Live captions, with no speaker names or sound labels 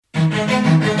Oh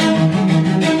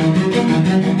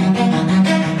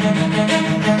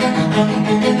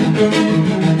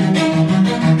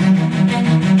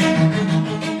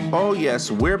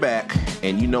yes, we're back,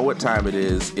 and you know what time it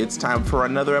is. It's time for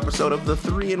another episode of the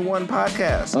 3-in-1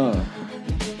 podcast.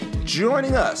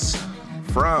 Joining us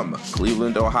from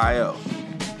Cleveland, Ohio,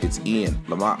 it's Ian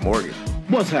Lamont Morgan.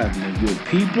 What's happening, good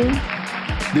people?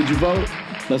 Did you vote?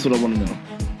 That's what I want to know.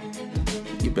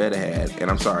 You better had, and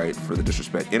I'm sorry for the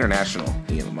disrespect, International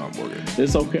Ian Lamont Morgan.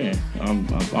 It's okay. I'm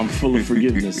full of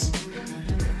forgiveness.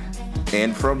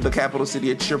 And from the capital city,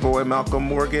 it's your boy Malcolm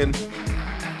Morgan.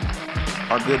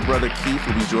 Our good brother Keith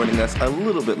will be joining us a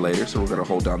little bit later, so we're going to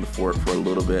hold down the fort for a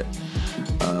little bit.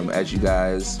 As you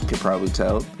guys can probably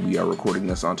tell, we are recording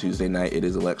this on Tuesday night. It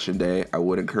is election day. I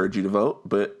would encourage you to vote,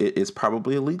 but it is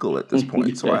probably illegal at this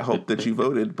point, so I hope that you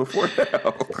voted before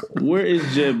now. Where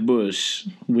is Jeb Bush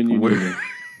when you do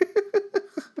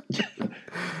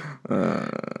it?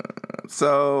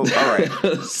 So, all right.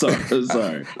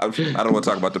 Sorry. I don't want to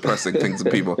talk about depressing things and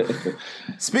people.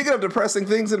 Speaking of depressing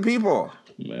things and people,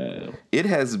 man, it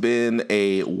has been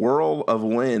a whirl of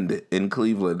wind in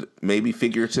Cleveland, maybe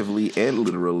figuratively and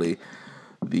literally.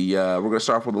 We're going to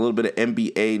start off with a little bit of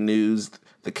NBA news.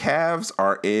 The Cavs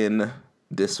are in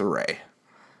disarray.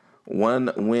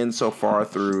 One win so far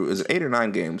through, is it 8 or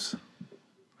 9 games?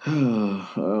 We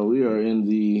are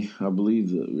in I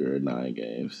believe that we are at 9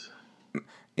 games.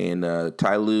 And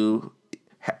Ty Lue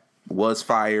was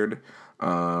fired.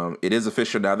 It is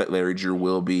official now that Larry Drew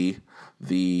will be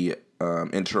the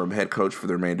interim head coach for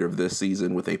the remainder of this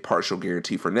season with a partial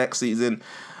guarantee for next season.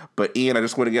 But Ian, I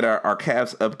just want to get our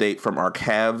Cavs update from our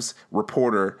Cavs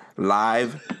reporter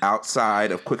live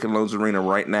outside of Quicken Loans Arena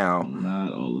right now.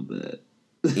 Not all of that.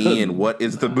 Ian, what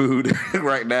is the mood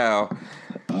right now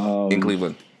in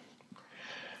Cleveland?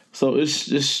 So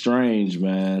it's strange,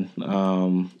 man.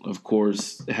 Of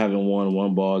course, having won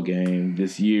one ball game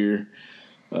this year,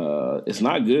 it's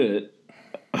not good.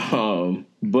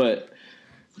 But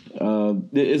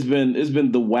it's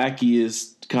been the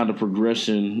wackiest kind of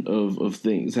progression of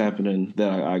things happening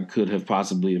that I could have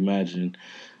possibly imagined.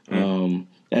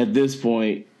 At this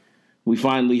point, we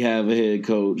finally have a head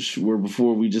coach where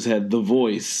before we just had the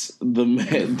voice, the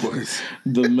man,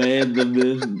 the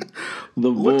myth, the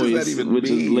voice, which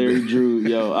is Larry Drew.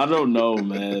 Yo, I don't know,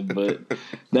 man, but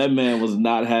that man was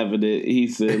not having it. He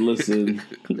said, listen,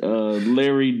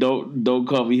 Larry, don't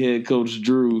call me head coach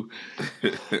Drew,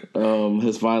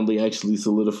 has finally actually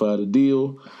solidified a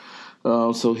deal.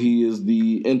 So he is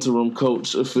the interim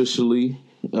coach officially.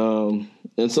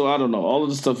 And so I don't know, all of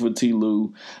the stuff with T.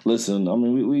 Lue. Listen, I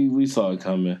mean, we saw it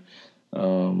coming.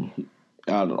 All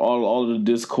of the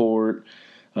discord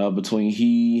between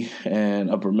he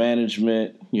and upper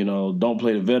management. Don't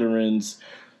play the veterans.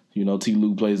 T.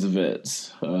 Lue plays the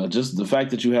vets. Just the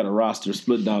fact that you had a roster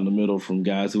split down the middle from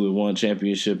guys who had won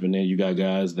championship, and then you got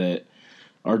guys that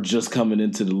are just coming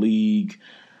into the league.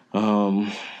 T.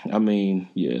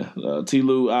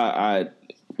 Lue,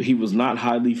 he was not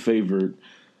highly favored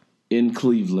in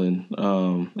Cleveland,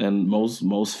 and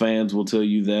most fans will tell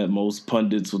you that. Most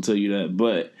pundits will tell you that.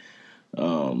 But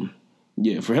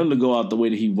for him to go out the way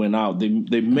that he went out, they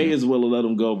may as well have let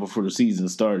him go before the season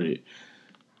started.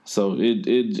 So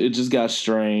it just got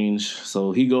strange.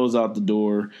 So he goes out the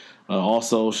door.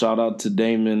 Also, shout out to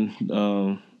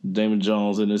Damon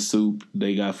Jones and his soup.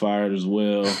 They got fired as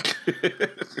well.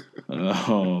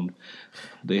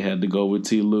 They had to go with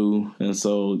T. Lue. And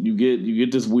so you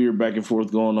get this weird back and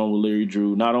forth going on with Larry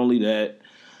Drew. Not only that,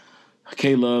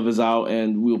 K-Love is out,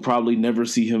 and we'll probably never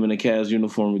see him in a Cavs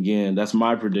uniform again. That's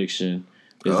my prediction,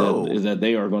 is that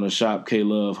they are going to shop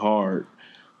K-Love hard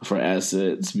for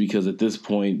assets, because at this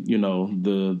point,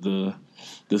 the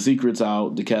secret's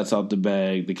out, the cat's out the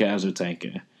bag, the Cavs are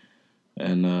tanking.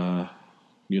 And, I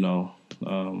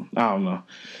don't know.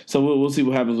 So we'll see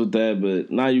what happens with that.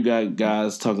 But now you got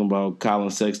guys talking about Colin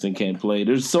Sexton can't play.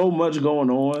 There's so much going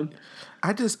on.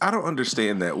 I don't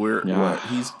understand that.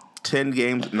 He's 10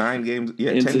 games, 9 games,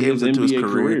 10 games into his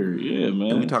career. Yeah,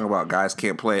 man. And we talking about guys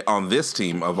can't play on this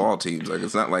team of all teams. Like,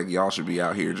 it's not like y'all should be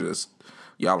out here just,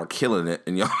 y'all are killing it,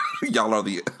 and y'all are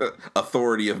the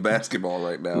authority of basketball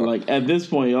right now. Like, at this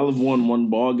point, y'all have won one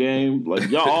ball game. Like,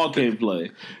 y'all all can't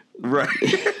play. Right.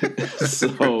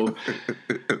 So,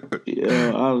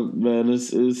 man,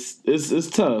 it's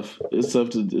tough. It's tough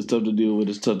to deal with.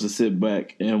 It's tough to sit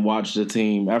back and watch the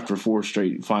team after 4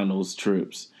 straight finals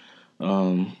trips.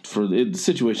 For the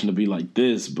situation to be like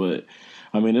this, but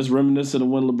I mean, it's reminiscent of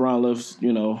when LeBron left.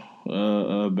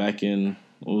 Back in,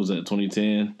 what was that,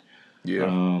 2010?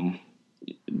 Yeah.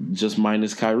 Just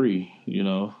minus Kyrie.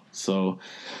 So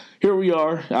here we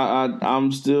are. I'm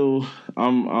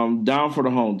down for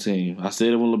the home team. I said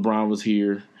it when LeBron was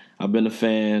here. I've been a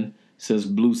fan since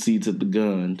blue seats at the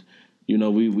gun. You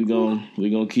know, we gonna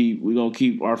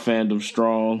keep our fandom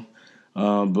strong.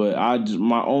 But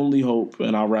my only hope,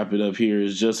 and I'll wrap it up here,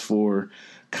 is just for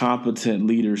competent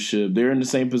leadership. They're in the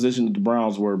same position that the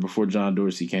Browns were before John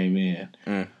Dorsey came in.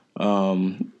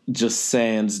 Just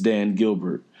sans Dan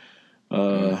Gilbert.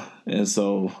 And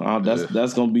so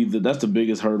that's going to be that's the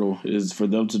biggest hurdle, is for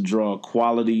them to draw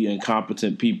quality and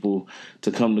competent people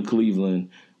to come to Cleveland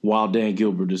while Dan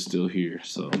Gilbert is still here.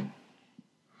 So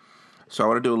I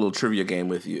want to do a little trivia game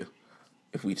with you.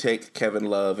 If we take Kevin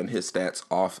Love and his stats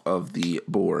off of the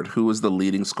board, who is the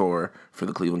leading scorer for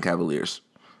the Cleveland Cavaliers?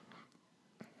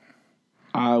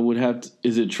 I would have to,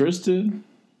 is it Tristan?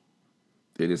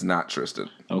 It is not Tristan.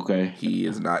 Okay. He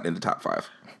is not in the top 5.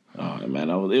 Oh man,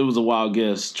 it was a wild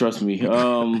guess. Trust me.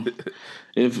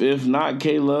 If not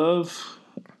K Love,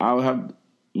 I would have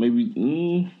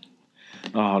maybe.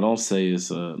 Don't say it's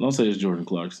Jordan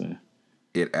Clarkson.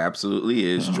 It absolutely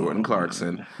is Jordan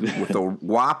Clarkson with a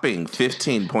whopping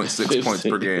 15.6 points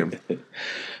per game.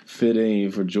 Fitting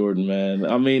for Jordan, man.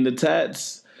 I mean, the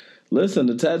Tats. Listen,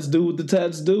 the Tats do what the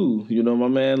Tats do. You know, my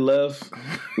man left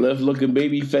looking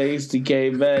baby faced. He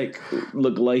came back,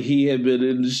 looked like he had been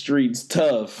in the streets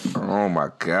tough. Oh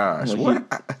my gosh!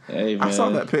 Hey, man. I saw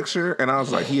that picture and I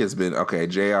was like, he has been okay.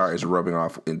 JR is rubbing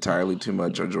off entirely too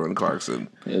much on Jordan Clarkson.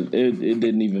 It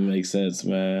didn't even make sense,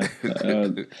 man.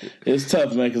 It's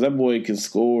tough, man, because that boy can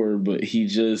score, but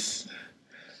it's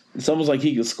almost like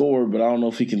he can score, but I don't know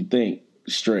if he can think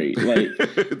straight. Like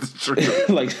it's true.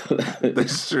 Like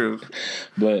that's true.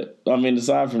 But I mean,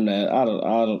 aside from that, I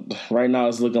don't. Right now,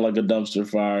 it's looking like a dumpster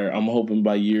fire. I'm hoping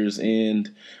by year's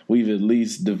end we've at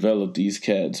least developed these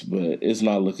cats, but it's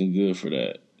not looking good for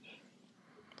that.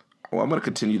 Well, I'm going to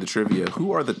continue the trivia.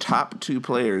 Who are the top 2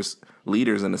 players,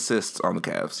 leaders, and assists on the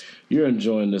Cavs? You're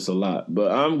enjoying this a lot,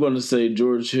 but I'm going to say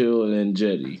George Hill and then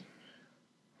Jetty.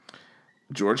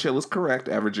 George Hill is correct,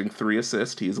 averaging 3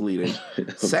 assists. He is leading.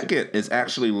 Okay. Second is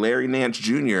actually Larry Nance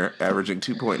Jr., averaging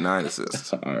 2.9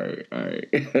 assists. All right.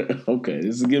 Okay,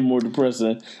 this is getting more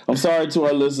depressing. I'm sorry to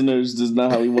our listeners. This is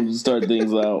not how we wanted to start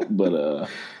things out, but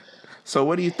So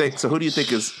what do you think? So who do you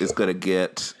think is going to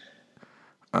get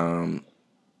kind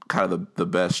of the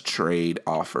best trade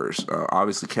offers?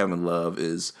 Obviously, Kevin Love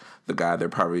is the guy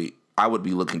I would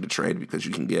be looking to trade, because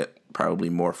you can get probably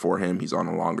more for him. He's on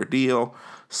a longer deal.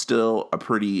 Still a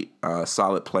pretty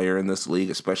solid player in this league,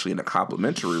 especially in a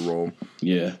complimentary role.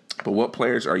 Yeah. But what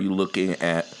players are you looking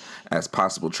at as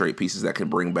possible trade pieces that can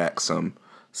bring back some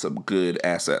good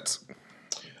assets?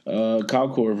 Kyle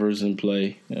Korver's in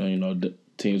play.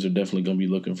 Teams are definitely going to be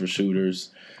looking for shooters.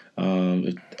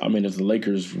 If the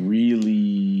Lakers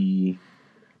really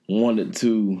wanted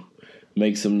to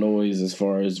make some noise as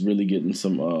far as really getting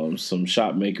some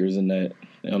shot makers on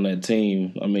that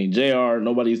team. I mean, JR,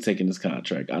 nobody's taking his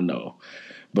contract, I know.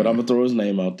 But I'm going to throw his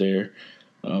name out there.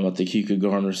 I think he could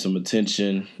garner some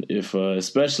attention,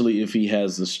 especially if he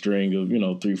has a string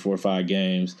of 3, 4, 5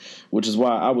 games, which is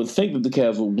why I would think that the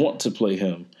Cavs would want to play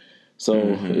him.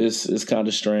 So it's kind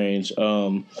of strange.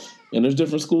 And there's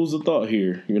different schools of thought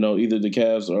here. Either the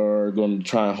Cavs are going to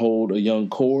try and hold a young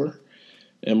core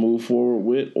and move forward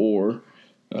with, or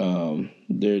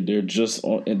they're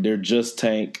just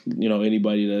tank.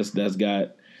 Anybody that's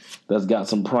got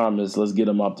some promise, let's get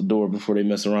them out the door before they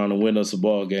mess around and win us a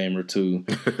ball game or two.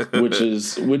 which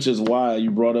is why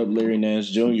you brought up Larry Nance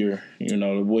Jr.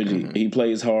 The boy, he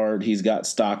plays hard. He's got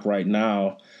stock right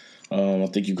now. I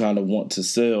think you kind of want to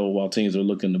sell while teams are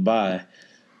looking to buy.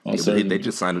 They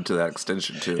just signed him to that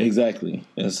extension too. Exactly,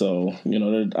 and so I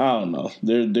don't know.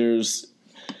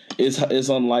 It's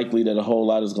unlikely that a whole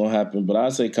lot is going to happen, but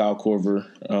I'd say Kyle Korver,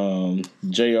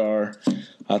 JR,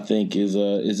 I think is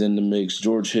in the mix.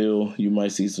 George Hill, you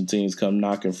might see some teams come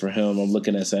knocking for him. I'm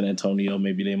looking at San Antonio,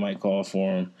 maybe they might call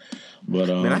for him. But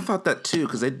I thought that too,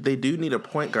 because they do need a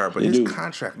point guard, but his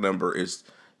contract number is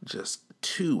just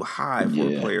too high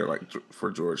for a player like for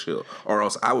George Hill, or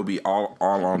else I would be all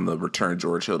on the return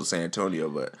George Hill to San Antonio.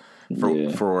 But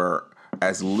for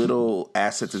as little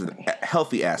assets, as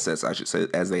healthy assets, I should say,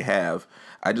 as they have,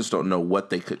 I just don't know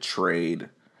what they could trade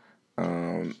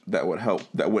that would help,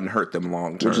 that wouldn't hurt them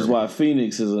long term. Which is why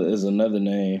Phoenix is another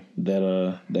name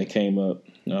that came up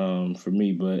for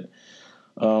me. But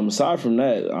aside from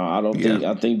that,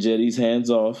 I think Jetty's hands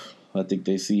off. I think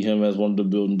they see him as one of the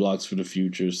building blocks for the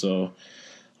future. So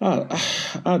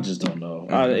I just don't know.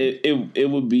 It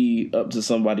would be up to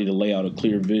somebody to lay out a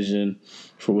clear vision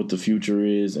for what the future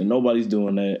is, and nobody's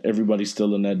doing that. Everybody's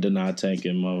still in that deny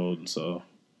tanking mode. So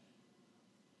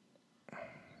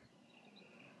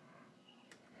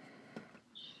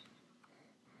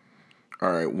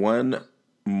All right, one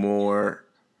more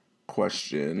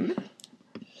question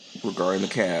regarding the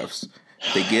Cavs.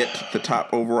 They get the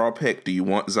top overall pick. Do you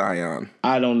want Zion?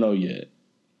 I don't know yet.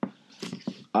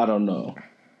 I don't know.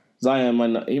 Zion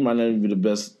might not even be the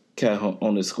best cat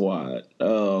on the squad.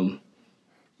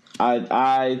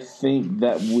 I think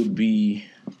that would be.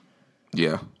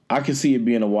 Yeah. I can see it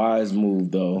being a wise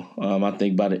move, though. I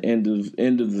think by the end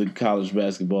of the college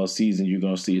basketball season, you're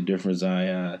going to see a different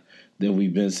Zion than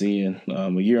we've been seeing. A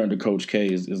year under Coach K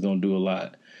is going to do a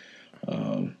lot.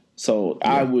 So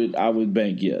yeah. I would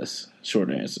bank yes. Short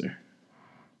answer.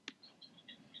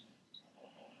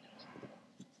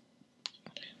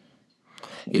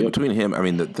 Yeah, between him, I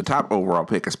mean, the top overall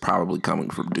pick is probably coming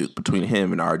from Duke. Between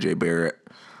him and R.J. Barrett,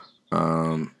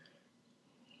 Zion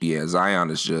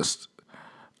is just.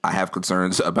 I have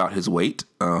concerns about his weight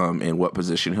and what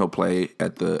position he'll play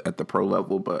at the pro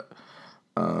level, but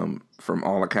from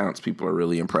all accounts, people are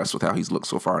really impressed with how he's looked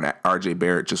so far. And R.J.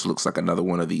 Barrett just looks like another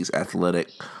one of these athletic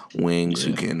wings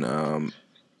who can,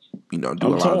 do a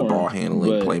lot of the ball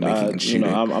handling, playmaking, and shooting.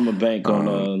 I'm a bank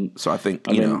on. So I think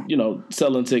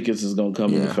selling tickets is going to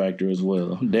come into factor as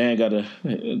well. Dan got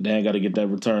to get that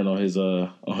return on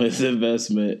his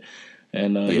investment.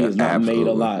 And he has not made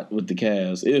a lot with the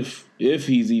Cavs, if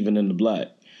he's even in the black.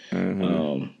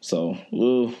 Mm-hmm. So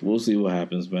we'll see what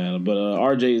happens, man. But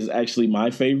RJ is actually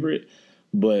my favorite,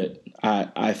 but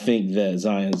I think that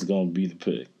Zion's going to be the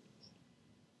pick.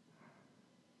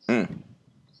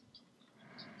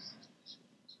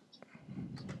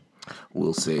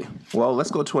 We'll see. Well,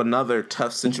 let's go to another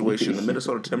tough situation. The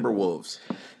Minnesota Timberwolves.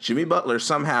 Jimmy Butler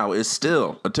somehow is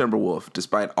still a Timberwolf,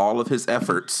 despite all of his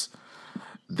efforts.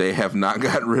 They have not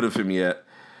gotten rid of him yet.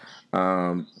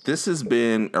 This has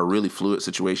been a really fluid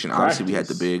situation. Obviously, we had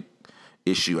the big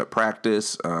issue at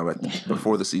practice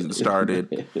before the season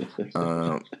started.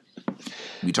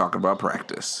 We talk about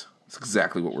practice. It's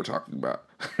exactly what we're talking about.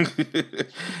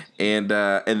 and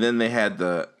then they had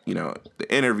the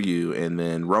interview, and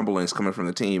then rumblings coming from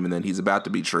the team, and then he's about to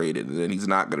be traded, and then he's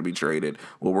not going to be traded.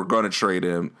 Well, we're going to trade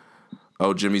him.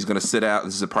 Oh, Jimmy's going to sit out.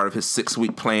 This is a part of his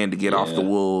 6-week plan to get off the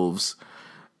Wolves.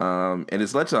 And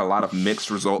it's led to a lot of mixed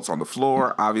results on the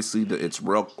floor. Obviously, it's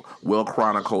well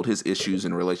chronicled his issues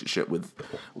in relationship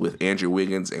with Andrew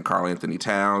Wiggins and Karl Anthony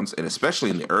Towns, and especially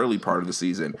in the early part of the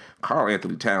season, Karl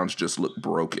Anthony Towns just looked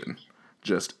broken,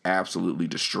 just absolutely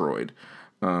destroyed.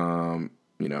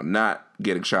 Not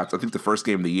getting shots. I think the first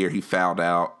game of the year he fouled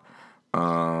out.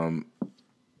 Didn't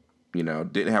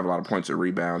have a lot of points or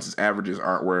rebounds. His averages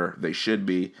aren't where they should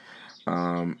be.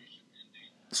 So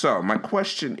my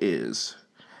question is,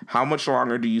 how much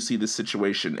longer do you see this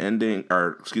situation ending?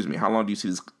 Or, excuse me, how long do you see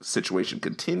this situation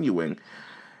continuing?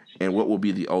 And what will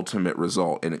be the ultimate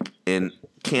result? And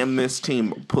can this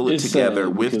team pull it together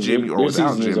with Jimmy or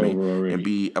without Jimmy and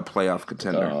be a playoff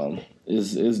contender?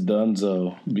 It's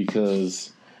donezo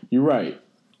because you're right.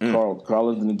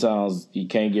 Karl Anthony Towns, he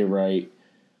can't get right.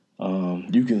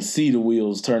 You can see the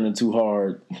wheels turning too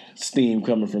hard, steam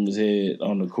coming from his head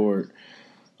on the court.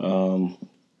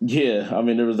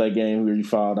 There was that game where he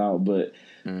fouled out, but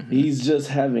he's just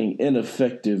having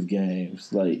ineffective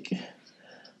games. Like,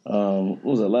 what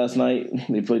was it, last night?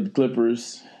 They played the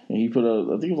Clippers, and he put up,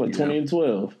 I think it was like 20 and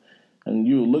 12. And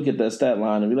you look at that stat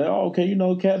line and be like, oh, okay,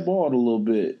 cat balled a little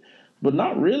bit. But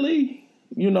not really.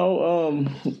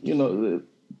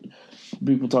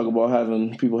 People talk about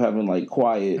having like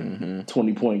quiet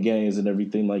 20-point games and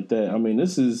everything like that. I mean,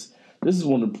 this is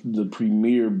one of the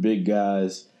premier big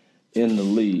guys in the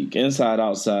league. Inside,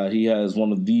 outside, he has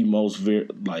one of the most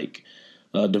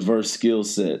diverse skill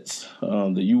sets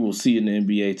that you will see in the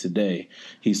NBA today.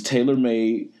 He's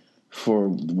tailor-made for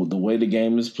the way the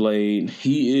game is played.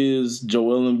 He is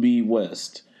Joel Embiid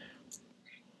West.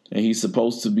 And he's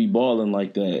supposed to be balling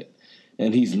like that.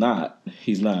 And he's not.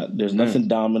 He's not. There's nothing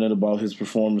dominant about his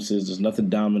performances. There's nothing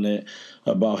dominant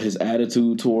about his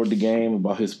attitude toward the game,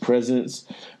 about his presence.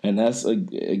 And that's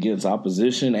against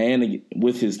opposition and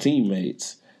with his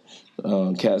teammates.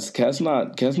 Cat's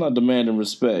not demanding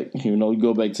respect. You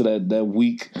go back to that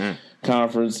week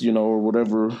conference, or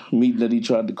whatever meeting that he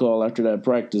tried to call after that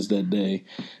practice that day.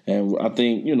 And I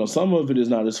think, some of it is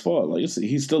not his fault. Like,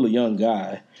 he's still a young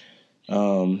guy.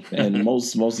 And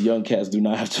most young cats do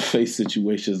not have to face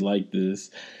situations like this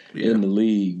in the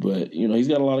league. But, he's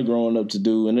got a lot of growing up to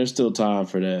do, and there's still time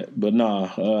for that. But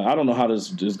I don't know how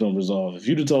this is going to resolve. If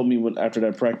you'd have told me after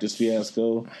that practice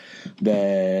fiasco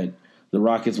that the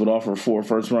Rockets would offer 4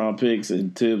 first-round picks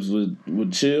and Tibbs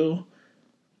would chill,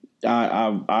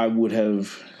 I would have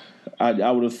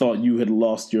thought you had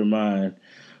lost your mind.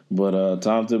 But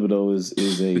Tom Thibodeau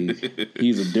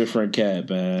he's a different cat,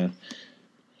 man.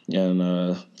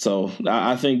 And so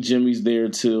I think Jimmy's there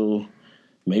till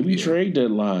maybe trade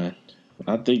deadline.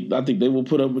 I think they will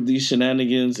put up with these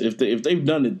shenanigans if they've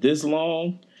done it this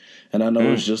long. And I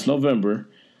know it's just November.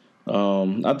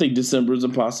 I think December is a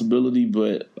possibility,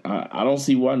 but I don't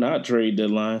see why not trade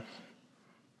deadline.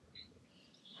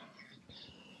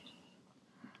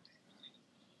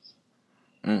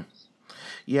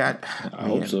 Yeah, I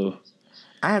hope so.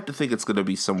 I have to think it's going to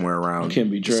be somewhere around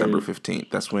December 15th.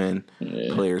 That's when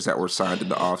players that were signed in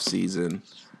the offseason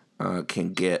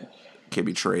can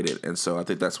be traded, and so I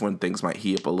think that's when things might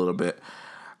heat up a little bit.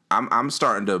 I'm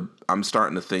starting to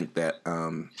think that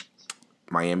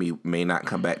Miami may not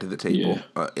come back to the table.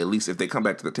 Yeah. At least if they come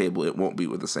back to the table, it won't be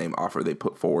with the same offer they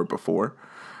put forward before.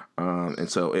 And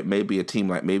so it may be a team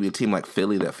like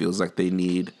Philly that feels like they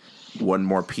need one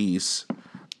more piece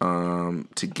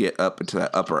to get up into that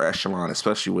upper echelon,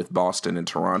 especially with Boston and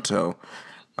Toronto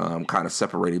kind of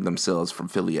separating themselves from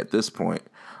Philly at this point.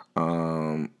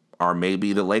 Or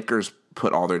maybe the Lakers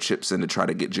put all their chips in to try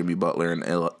to get Jimmy Butler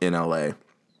in LA.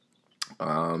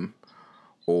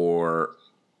 Or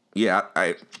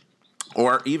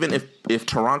even if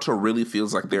Toronto really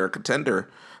feels like they're a contender,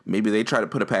 maybe they try to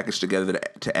put a package together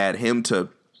to add him to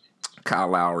Kyle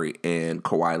Lowry and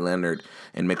Kawhi Leonard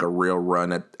and make a real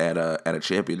run at a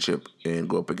championship and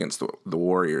go up against the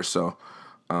Warriors. So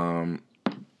I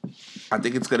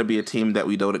think it's going to be a team that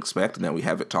we don't expect and that we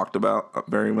haven't talked about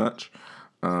very much.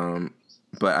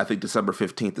 But I think December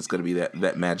 15th is going to be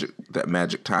that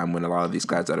magic time when a lot of these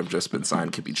guys that have just been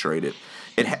signed can be traded.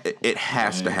 It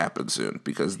has to happen soon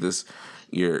because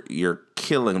you're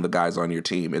killing the guys on your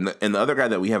team. And the other guy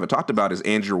that we haven't talked about is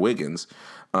Andrew Wiggins.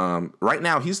 Right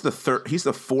now he's the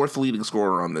fourth leading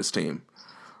scorer on this team.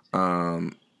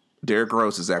 Derrick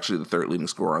Rose is actually the third leading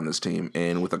scorer on this team,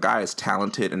 and with a guy as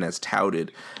talented and as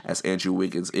touted as Andrew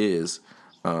Wiggins is,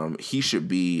 he should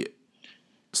be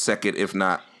second, if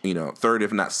not third,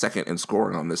 if not second in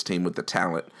scoring on this team with the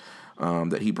talent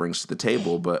that he brings to the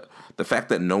table. But the fact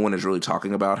that no one is really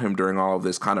talking about him during all of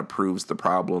this kind of proves the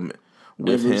problem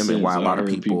with him and why a lot of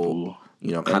people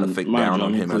kind of think down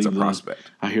on him as a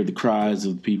prospect. I hear the cries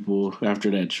of people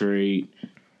after that trade.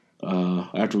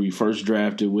 After we first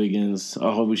drafted Wiggins,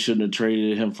 oh, we shouldn't have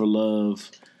traded him for Love.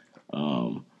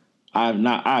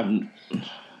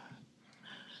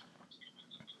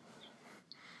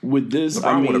 With this,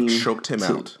 LeBron would have choked him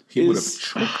out. He would have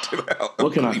choked him out.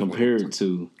 What can I compare it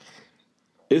to?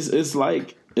 It's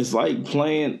like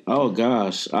playing. Oh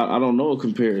gosh, I don't know a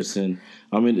comparison.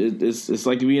 I mean, it's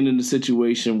like being in a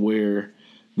situation where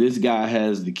this guy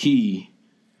has the key,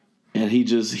 and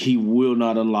he will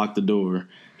not unlock the door.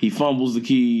 He fumbles the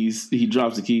keys. He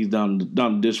drops the keys down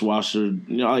the dishwasher.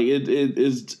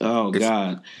 It's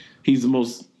God. He's the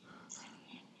most.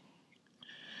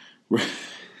 Right.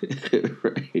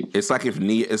 It's like if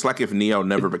Neo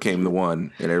never became the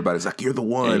one, and everybody's like, "You're the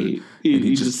one," and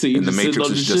he just and the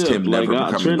Matrix is just him never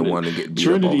becoming the one and getting beat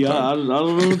Trinity. up all the time. I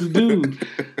don't know what to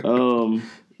do.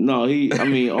 No,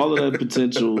 all of that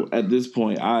potential at this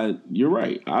point. You're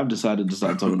right. I've decided to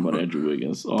stop talking about Andrew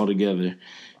Wiggins altogether.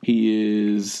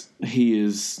 He's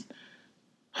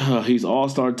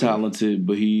all-star talented,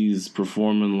 but he's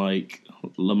performing like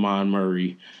Lamar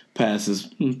Murray past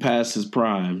his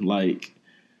prime. Like,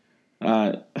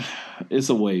 it's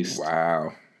a waste.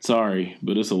 Wow. Sorry,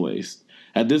 but it's a waste.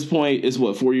 At this point, it's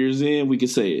 4 years in, we can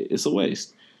say it. It's a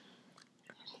waste.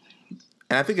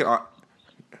 And I think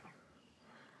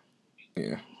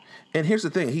yeah. And here's the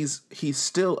thing: he's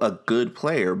still a good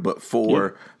player, but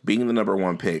for being the number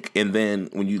one pick, and then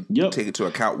when you take into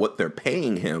account what they're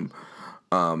paying him,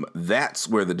 that's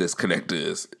where the disconnect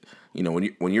is.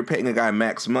 When you're paying a guy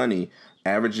max money,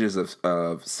 averages of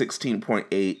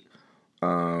 16.8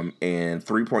 and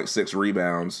 3.6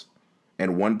 rebounds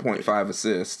and 1.5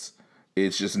 assists,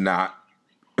 it's just not.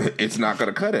 It's not going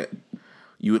to cut it.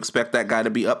 You expect that guy to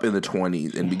be up in the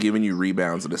 20s and be giving you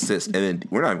rebounds and assists. And then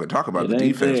we're not even going to talk about the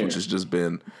defense, which has just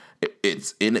been –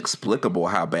 it's inexplicable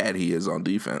how bad he is on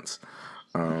defense.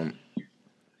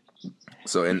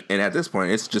 So at this point,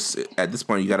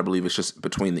 you got to believe it's just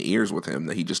between the ears with him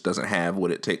that he just doesn't have what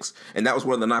it takes. And that was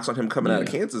one of the knocks on him coming out of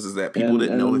Kansas is that people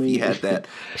didn't know if he had that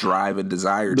drive and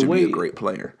desire to be a great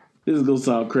player. This is going to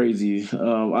sound crazy.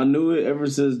 I knew it ever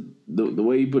since the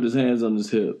way he put his hands on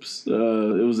his hips. It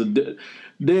was a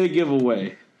dead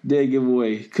giveaway.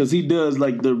 Because he does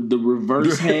like the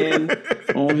reverse hand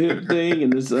on hip thing.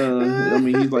 And it's,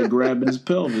 he's like grabbing his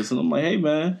pelvis. And I'm like, hey,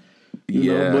 man.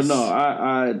 You know? But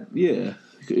no,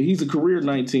 he's a career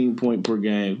 19 point per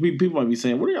game. People might be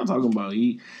saying, what are y'all talking about?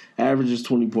 He averages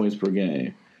 20 points per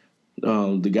game.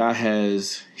 The guy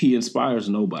he inspires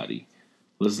nobody.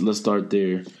 Let's start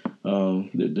there.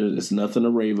 There's nothing to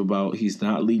rave about. He's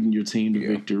not leading your team to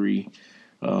victory.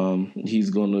 He's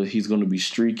gonna be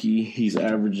streaky. He's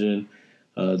averaging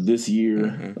this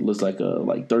year it looks like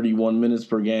 31 minutes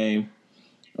per game.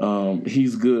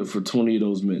 He's good for 20 of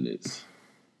those minutes,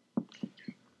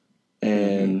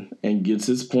 and gets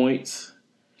his points,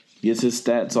 gets his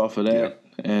stats off of that,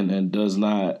 and does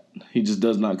not. He just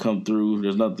does not come through.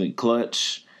 There's nothing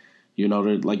clutch.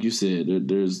 Like you said,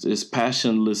 it's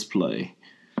passionless play,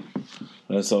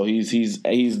 and so he's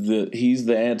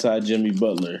the anti Jimmy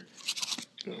Butler.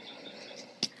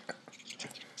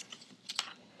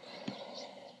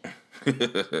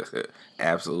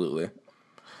 Absolutely.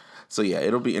 So yeah,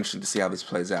 it'll be interesting to see how this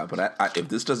plays out. But if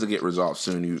this doesn't get resolved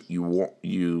soon,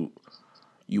 you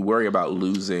worry about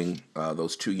losing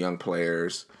those two young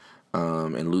players.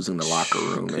 And losing the locker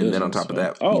room, and then on top of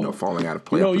that, falling out of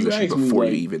playoff position before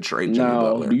you even trade Jimmy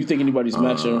Butler. Do you think anybody's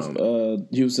matching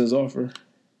Houston's offer?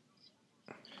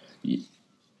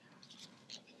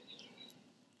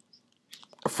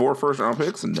 Four first-round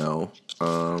picks? No.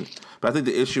 But I think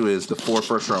the issue is the 4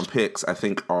 first-round picks, I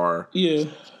think, are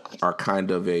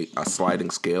kind of a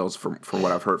sliding scales from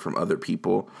what I've heard from other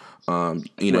people.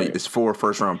 It's 4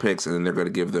 first-round picks, and then they're going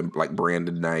to give them like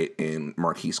Brandon Knight and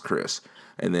Marquise Chris.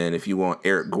 And then if you want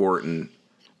Eric Gordon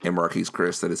and Marquise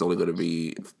Chris, that it's only going to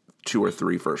be 2 or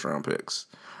 3 first-round picks.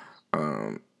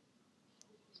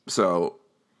 So,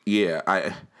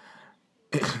 yeah,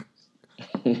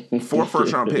 4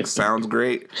 first-round picks sounds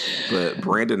great, but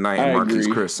Brandon Knight and Marquise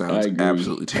Chris sounds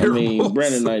absolutely terrible. I mean,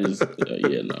 Brandon Knight is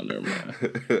never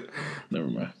mind. Never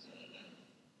mind.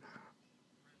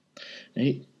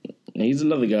 He's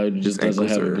another guy who just doesn't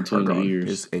have it between the ears.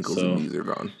 His ankles and knees are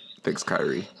gone. Thanks,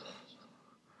 Kyrie.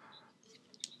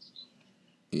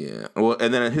 Yeah. Well,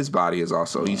 and then his body is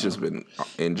also, he's just been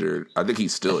injured. I think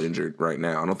he's still injured right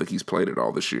now. I don't think he's played at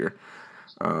all this year.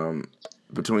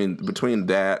 Between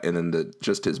that and then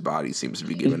just his body seems to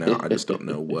be giving out. I just don't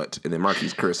know what. And then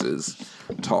Marquise Chris is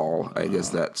tall. I guess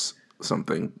that's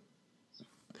something.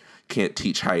 Can't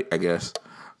teach height, I guess.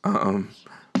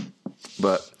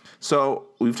 But so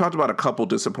we've talked about a couple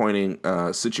disappointing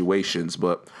situations,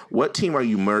 but what team are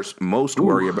you most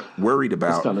worried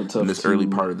about in this early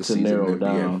part of the season? Narrow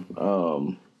down.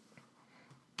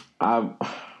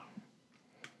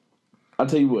 I'll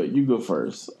tell you what. You go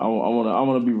first. I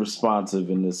want to be responsive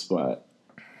in this spot.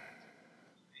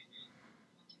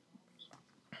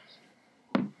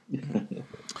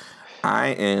 I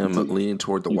am leaning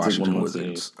toward the Washington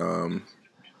Wizards.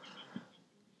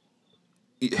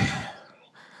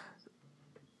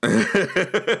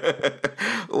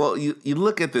 Well, you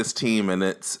look at this team and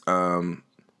it's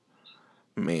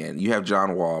man, you have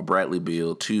John Wall, Bradley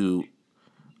Beal, two,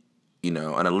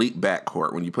 an elite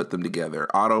backcourt when you put them together.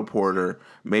 Otto Porter,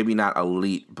 maybe not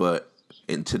elite, but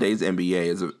in today's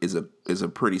NBA is a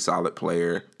pretty solid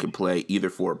player. Can play either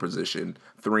forward position,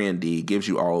 3-and-D, gives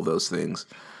you all of those things.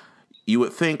 You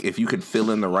would think if you could fill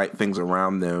in the right things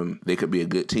around them, they could be a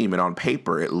good team. And on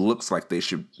paper, it looks like they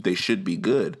should be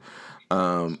good.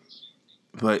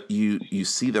 But you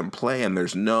see them play, and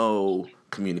there's no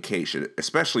communication,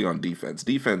 especially on defense.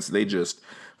 Defense, they just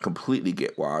completely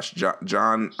get washed.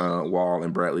 John Wall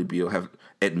and Bradley Beal have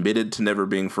admitted to never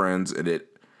being friends, and it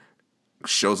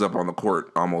shows up on the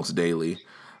court almost daily.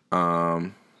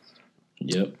 Yep.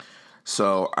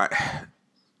 So I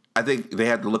think they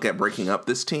had to look at breaking up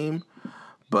this team,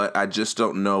 but I just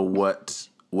don't know what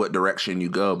direction you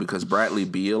go, because Bradley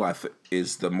Beal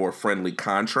is the more friendly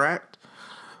contract.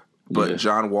 But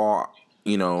John Wall,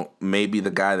 may be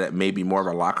the guy that may be more of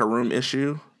a locker room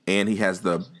issue, and he has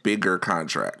the bigger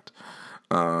contract.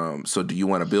 So do you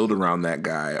want to build around that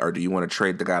guy, or do you want to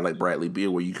trade the guy like Bradley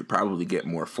Beal where you could probably get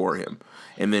more for him?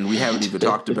 And then we haven't even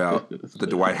talked about the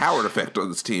Dwight Howard effect on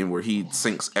this team, where he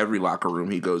sinks every locker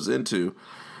room he goes into.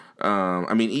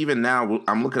 Even now,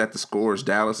 I'm looking at the scores.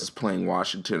 Dallas is playing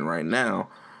Washington right now,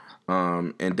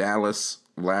 and Dallas,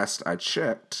 last I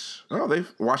checked,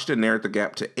 Washington narrowed the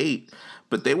gap to 8,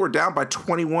 but they were down by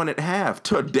 21 at half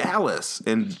to Dallas,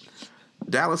 and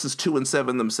Dallas is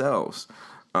 2-7 themselves.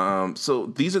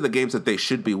 So these are the games that they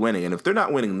should be winning, and if they're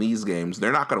not winning these games,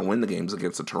 they're not going to win the games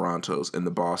against the Torontos and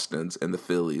the Bostons and the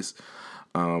Phillies,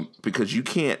 because you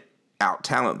can't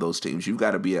out-talent those teams. You've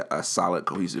got to be a solid,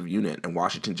 cohesive unit, and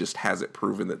Washington just hasn't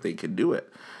proven that they can do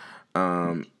it.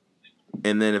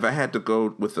 And then if I had to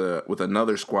go with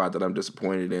another squad that I'm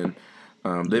disappointed in,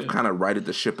 they've kind of righted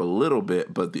the ship a little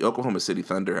bit, but the Oklahoma City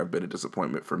Thunder have been a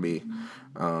disappointment for me.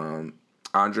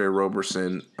 Andre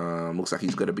Roberson looks like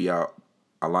he's going to be out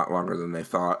a lot longer than they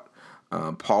thought.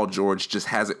 Paul George just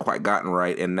hasn't quite gotten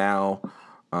right, and now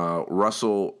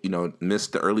Russell,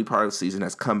 missed the early part of the season,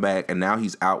 has come back, and now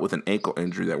he's out with an ankle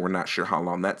injury that we're not sure how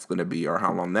long that's going to be or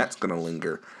how long that's going to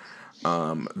linger.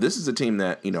 This is a team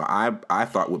that I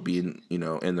thought would be in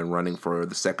the running for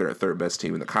the second or third best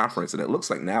team in the conference, and it looks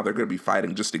like now they're going to be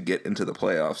fighting just to get into the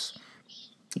playoffs.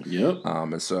 Yep.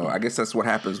 And so I guess that's what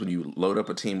happens when you load up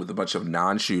a team with a bunch of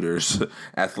non-shooters,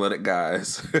 athletic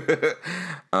guys,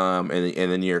 and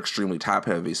then you're extremely top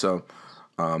heavy. So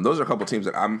those are a couple teams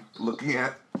that I'm looking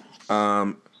at.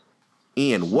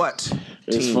 Ian, what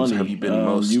teams have you been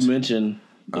most? You mentioned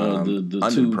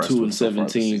the 2 and 7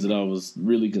 teams that I was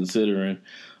really considering,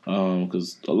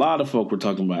 because a lot of folk were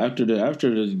talking about after the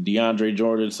DeAndre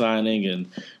Jordan signing and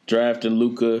drafting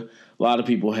Luka. A lot of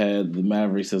people had the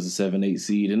Mavericks as a 7-8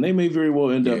 seed, and they may very well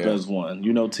end up as one.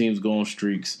 Teams go on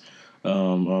streaks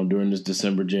during this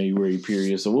December-January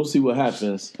period, so we'll see what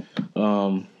happens.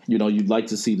 You'd like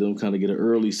to see them kind of get an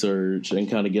early surge and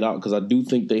kind of get out, because I do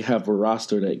think they have a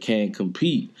roster that can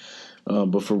compete,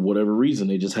 but for whatever reason,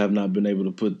 they just have not been able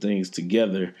to put things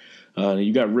together.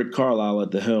 You got Rick Carlisle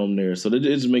at the helm there, so it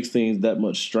just makes things that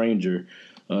much stranger.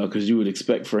 Because you would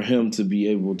expect for him to be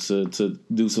able to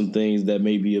do some things that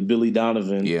maybe a Billy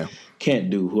Donovan can't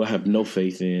do, who I have no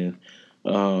faith in.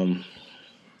 And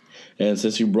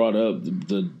since you brought up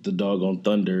the doggone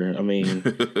Thunder, I mean,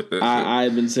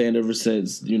 I've been saying ever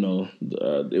since,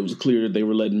 it was clear that they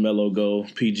were letting Melo go.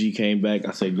 PG came back.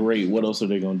 I said, great, what else are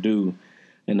they going to do?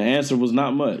 And the answer was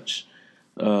not much.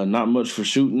 Not much for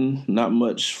shooting, not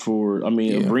much for,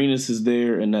 Abrinas is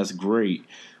there, and that's great.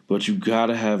 But you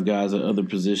gotta have guys at other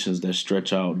positions that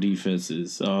stretch out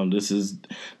defenses. This is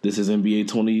NBA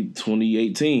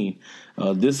 2018.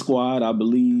 This squad, I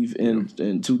believe, in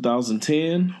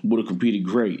 2010 would have competed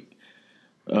great.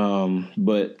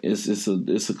 But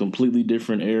it's a completely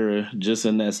different era just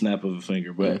in that snap of a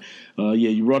finger. But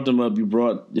you brought them up. You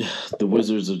brought the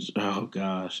Wizards. Oh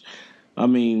gosh, I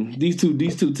mean these two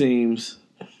teams.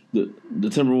 The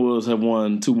Timberwolves have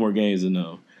won 2 more games than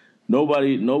them.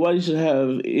 Nobody should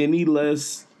have any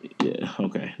less. Yeah,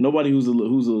 okay. Nobody who's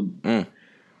a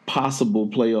possible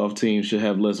playoff team should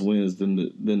have less wins than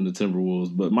the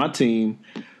Timberwolves. But my team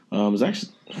is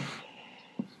actually.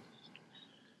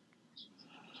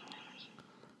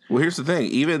 Well, here's the thing.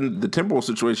 Even the Timberwolves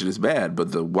situation is bad,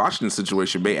 but the Washington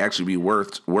situation may actually be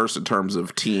worse in terms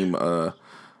of team.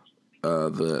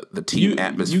 The team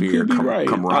atmosphere, camaraderie.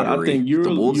 I think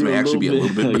the Wolves may actually be a little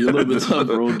bit better. You're a little bit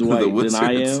tougher on Dwight than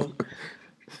I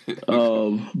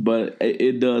am. But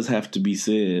it does have to be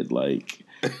said, like,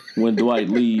 when Dwight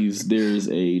leaves, there's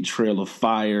a trail of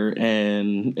fire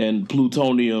and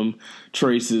plutonium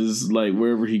traces, like,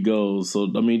 wherever he goes.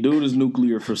 So, I mean, dude is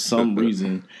nuclear for some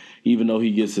reason, even though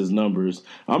he gets his numbers.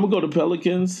 I'm going to go to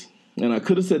Pelicans, and I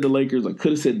could have said the Lakers. I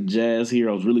could have said the Jazz here.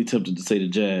 I was really tempted to say the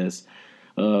Jazz.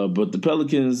 But the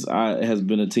Pelicans has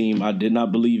been a team I did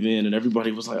not believe in, and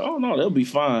everybody was like, "Oh no, they'll be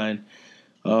fine."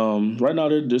 Right now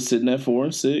they're sitting at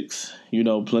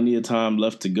 4-6. Plenty of time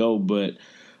left to go. But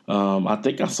I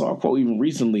think I saw a quote even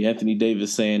recently, Anthony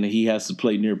Davis saying that he has to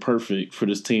play near perfect for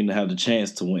this team to have the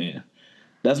chance to win.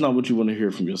 That's not what you want to hear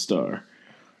from your star.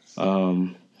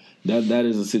 That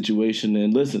is a situation.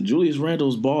 And listen, Julius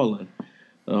Randle's balling.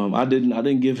 I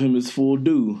didn't give him his full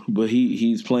due, but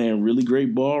he's playing really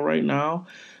great ball right now.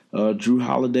 Drew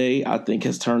Holiday, I think,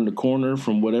 has turned the corner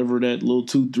from whatever that little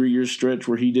 2-3 year stretch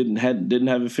where he didn't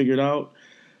have it figured out.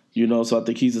 So I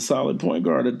think he's a solid point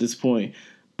guard at this point.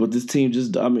 But this team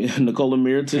Nikola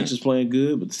Mirotic is playing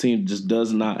good, but this team just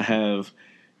does not have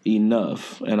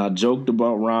enough. And I joked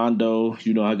about Rondo.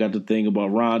 I got the thing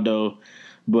about Rondo.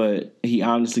 But he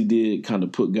honestly did kind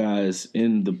of put guys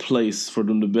in the place for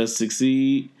them to best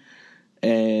succeed.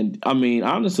 And, I mean,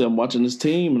 honestly, I'm watching this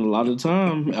team, and a lot of the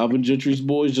time, Alvin Gentry's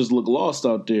boys just look lost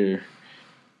out there.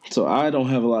 So I don't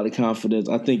have a lot of confidence.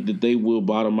 I think that they will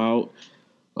bottom out.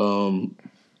 And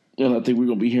I think we're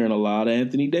going to be hearing a lot of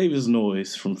Anthony Davis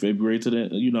noise from February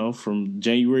to from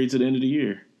January to the end of the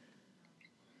year.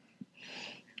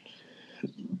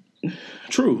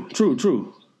 True.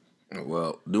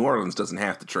 Well, New Orleans doesn't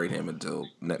have to trade him until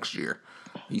next year.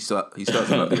 He still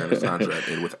has another year on his contract,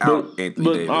 and without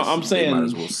Anthony Davis, they might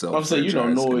as well sell. I'm saying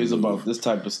noise about this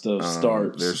type of stuff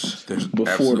starts there's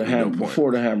before the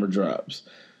hammer drops.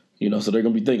 So they're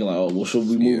gonna be thinking like, oh, well, should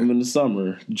we move him in the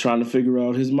summer? Trying to figure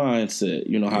out his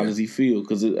mindset. How does he feel?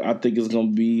 Because I think it's gonna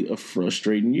be a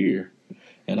frustrating year,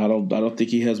 and I don't think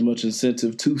he has much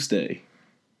incentive to stay.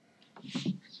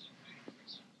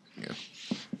 Yeah.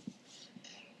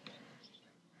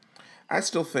 I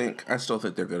still think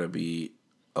they're going to be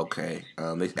okay.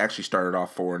 They actually started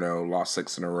off 4-0, lost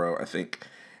 6 in a row. I think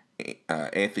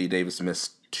Anthony Davis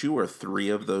missed 2 or 3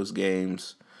 of those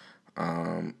games.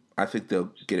 I think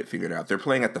they'll get it figured out. They're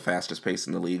playing at the fastest pace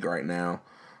in the league right now.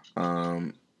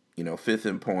 Fifth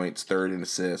in points, third in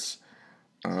assists.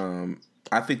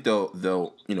 I think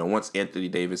they'll once Anthony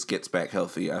Davis gets back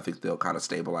healthy, I think they'll kind of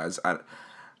stabilize.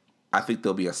 I think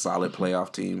they'll be a solid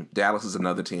playoff team. Dallas is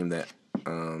another team that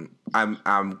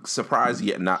I'm surprised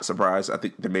yet not surprised. I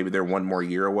think that maybe they're one more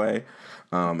year away,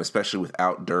 especially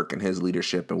without Dirk and his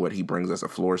leadership and what he brings as a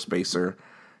floor spacer.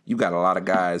 You've got a lot of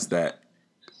guys that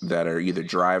are either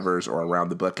drivers or around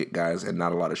the bucket guys and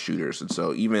not a lot of shooters. And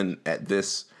so even at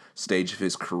this stage of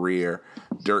his career,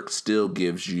 Dirk still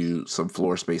gives you some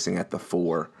floor spacing at the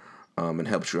 4 and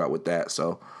helps you out with that.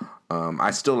 So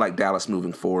I still like Dallas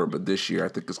moving forward, but this year I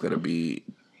think it's going to be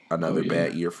another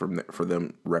bad year for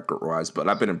them record-wise. But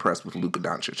I've been impressed with Luka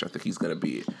Doncic. I think he's going to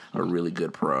be a really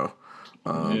good pro.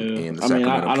 And the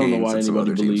Sacramento I don't know Kings why and some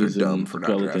anybody other teams are believes dumb in for not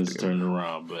Pelicans drafting him. turning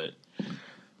around, but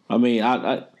I mean,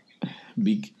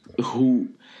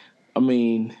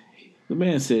 the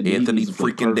man said Anthony he's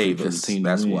freaking Davis. Team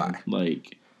That's why.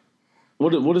 Like,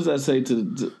 what does that say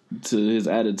to his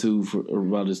attitude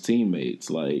about his teammates?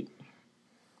 Like,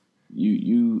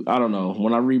 you I don't know.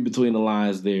 When I read between the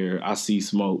lines there, I see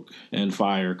smoke and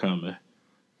fire coming.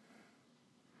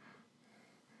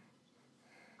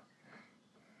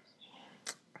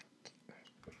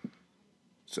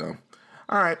 So,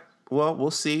 all right. Well,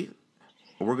 we'll see.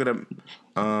 We're gonna,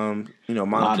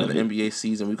 monitor the NBA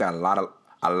season. We've got a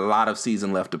lot of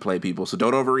season left to play, people. So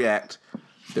don't overreact.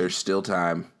 There's still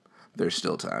time. And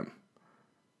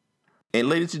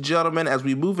ladies and gentlemen, as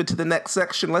we move into the next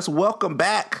section, let's welcome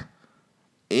back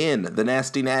in the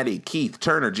Nasty Natty, Keith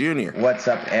Turner Jr. What's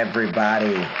up,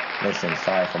 everybody? Listen,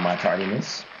 sorry for my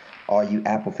tardiness. All you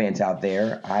Apple fans out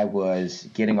there, I was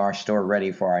getting our store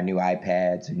ready for our new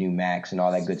iPads, new Macs, and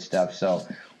all that good stuff. So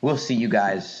we'll see you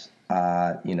guys,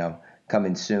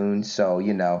 coming soon. So,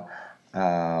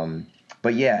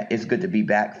 but yeah, it's good to be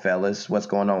back, fellas. What's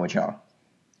going on with y'all?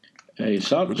 Hey,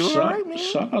 shout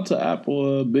out to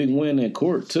Apple, big win in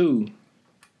court too.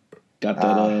 Got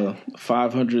that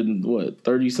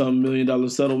 $530-something million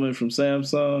settlement from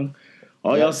Samsung.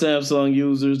 All y'all Samsung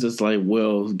users, it's like,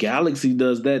 well, Galaxy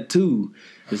does that too.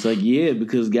 It's like, yeah,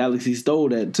 because Galaxy stole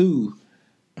that too.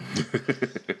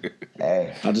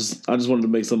 Hey, I just wanted to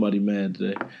make somebody mad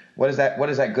today. What is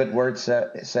that good word say?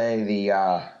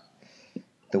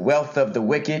 The wealth of the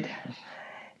wicked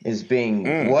is being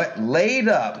laid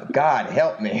up. God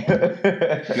help me.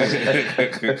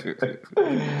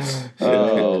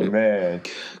 Oh man.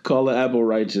 Calling Apple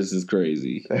righteous is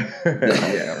crazy.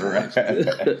 Yeah, right.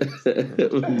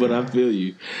 But I feel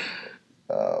you.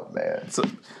 Oh man. So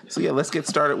yeah, let's get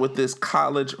started with this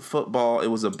college football. It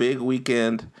was a big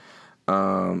weekend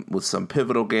with some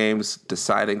pivotal games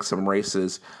deciding some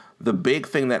races. The big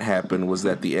thing that happened was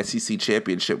that the SEC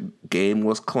championship game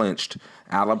was clinched.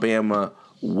 Alabama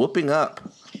whooping up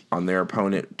on their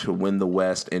opponent to win the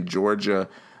West, and Georgia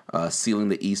sealing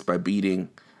the East by beating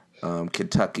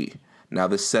Kentucky. Now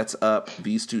this sets up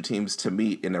these two teams to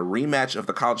meet in a rematch of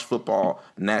the college football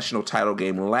national title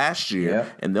game last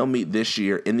year, and they'll meet this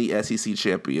year in the SEC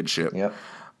championship. Yep.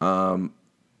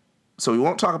 So we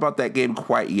won't talk about that game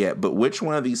quite yet, but which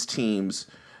one of these teams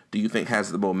do you think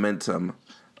has the momentum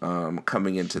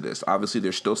coming into this? Obviously,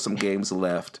 there's still some games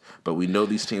left, but we know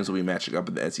these teams will be matching up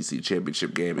in the SEC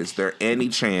championship game. Is there any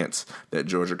chance that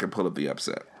Georgia can pull up the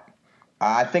upset?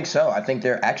 I think so. I think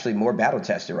they're actually more battle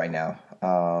tested right now.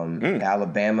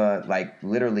 Alabama, like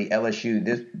literally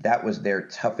LSU, that was their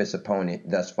toughest opponent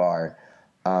thus far.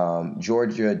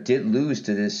 Georgia did lose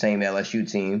to this same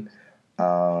LSU team.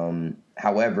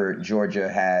 However, Georgia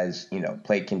has,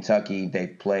 played Kentucky.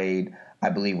 They've played, I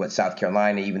believe, South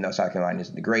Carolina, even though South Carolina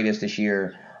isn't the greatest this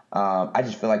year. I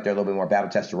just feel like they're a little bit more battle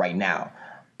tested right now.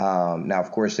 Now,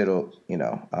 of course, it'll,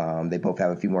 they both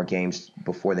have a few more games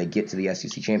before they get to the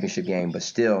SEC championship game, but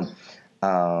still,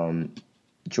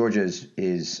 Georgia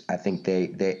is I think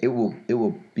it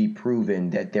will be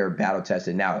proven that they're battle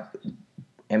tested. Now,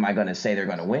 am I going to say they're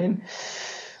going to win?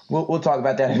 We'll talk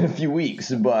about that in a few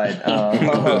weeks, but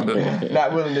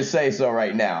not willing to say so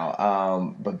right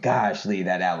now. But gosh, Lee,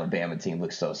 that Alabama team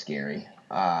looks so scary.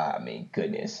 I mean,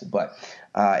 goodness. But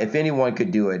if anyone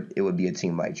could do it, it would be a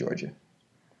team like Georgia.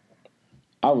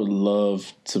 I would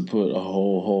love to put a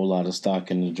whole lot of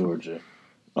stock into Georgia.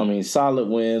 I mean, solid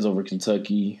wins over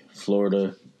Kentucky,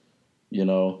 Florida,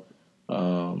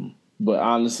 But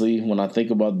honestly, when I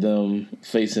think about them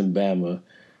facing Bama,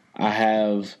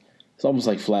 it's almost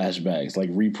like flashbacks, like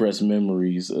repressed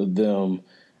memories of them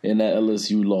in that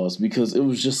LSU loss because it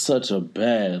was just such a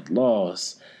bad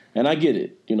loss. And I get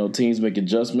it. Teams make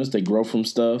adjustments. They grow from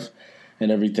stuff.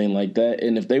 and everything like that.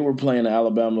 And if they were playing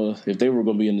Alabama, if they were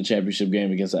going to be in the championship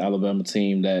game against an Alabama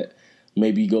team that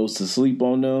maybe goes to sleep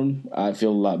on them, I'd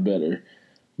feel a lot better.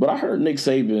 But I heard Nick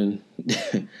Saban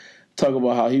talk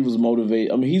about how he was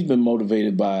motivated. I mean, he's been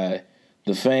motivated by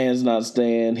the fans not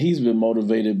staying. He's been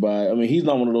motivated by. I mean, he's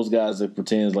not one of those guys that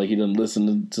pretends like he doesn't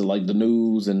listen to like the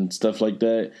news and stuff like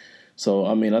that. So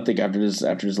I mean, I think after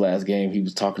this last game, he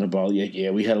was talking about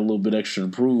we had a little bit extra to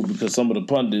prove because some of the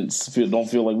pundits don't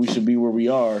feel like we should be where we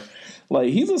are. Like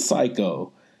he's a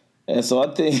psycho. And so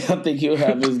I think he'll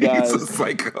have his guys. He's a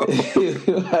psycho.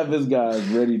 He'll have his guys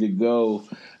ready to go.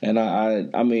 And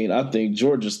I mean, I think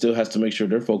Georgia still has to make sure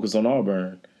they're focused on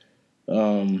Auburn.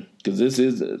 Because this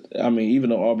is, I mean, even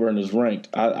though Auburn is ranked,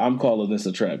 I'm calling this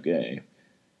a trap game.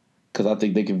 Because I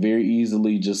think they can very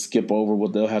easily just skip over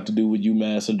what they'll have to do with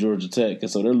UMass and Georgia Tech.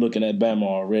 And so they're looking at Bama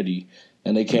already,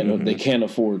 and they can't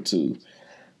afford to.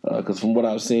 Because from what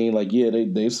I've seen,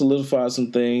 they've solidified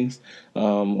some things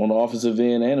on the offensive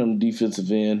end and on the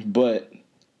defensive end, but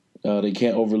they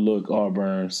can't overlook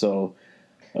Auburn. So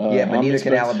but neither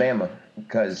can Alabama,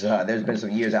 because there's been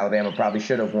some years Alabama probably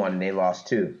should have won and they lost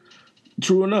too.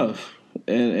 True enough,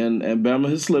 and Bama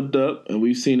has slipped up, and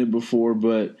we've seen it before.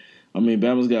 But I mean,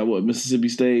 Bama's got Mississippi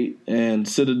State and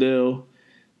Citadel,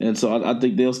 and so I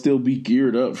think they'll still be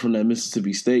geared up from that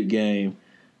Mississippi State game.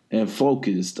 And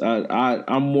focused.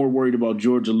 I'm more worried about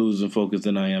Georgia losing focus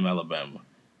than I am Alabama.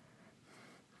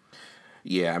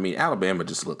 Yeah, I mean Alabama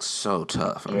just looks so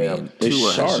tough. I mean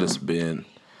Tua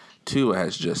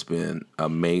has just been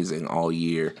amazing all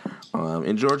year.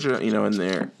 And Georgia, in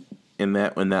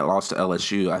that loss to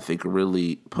LSU, I think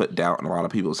really put doubt in a lot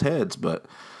of people's heads. But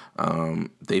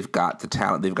they've got the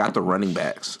talent. They've got the running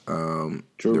backs. True.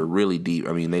 They're really deep.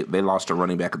 I mean, they lost a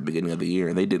running back at the beginning of the year,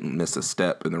 and they didn't miss a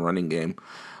step in the running game.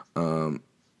 Both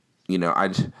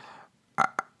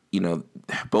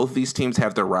these teams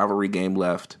have their rivalry game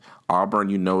left. Auburn,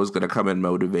 is going to come in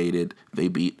motivated. They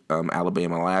beat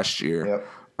Alabama last year, yep.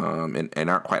 And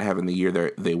aren't quite having the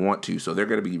year they want to. So they're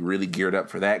going to be really geared up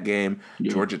for that game.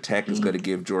 Yeah. Georgia Tech is going to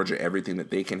give Georgia everything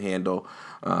that they can handle.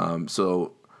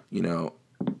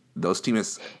 Those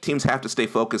teams have to stay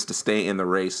focused to stay in the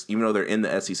race, even though they're in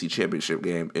the SEC championship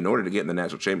game. In order to get in the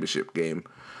national championship game,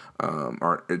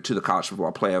 or to the college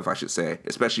football playoff, I should say,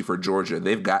 especially for Georgia,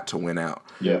 they've got to win out.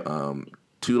 Yeah.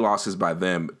 2 losses by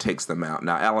them takes them out.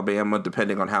 Now, Alabama,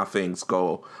 depending on how things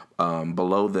go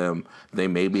below them, they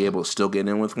may be able to still get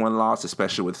in with 1 loss,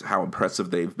 especially with how impressive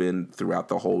they've been throughout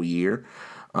the whole year.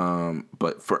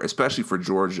 But especially for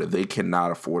Georgia, they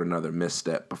cannot afford another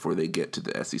misstep before they get to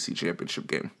the SEC championship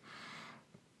game.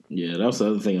 Yeah, that's the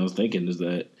other thing I was thinking is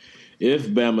that if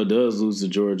Bama does lose to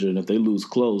Georgia and if they lose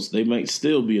close, they might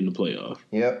still be in the playoff.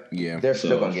 Yep. Yeah. They're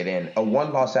still going to get in. A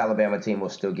 1-loss Alabama team will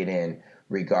still get in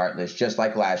regardless, just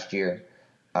like last year.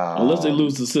 Unless they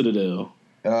lose to Citadel.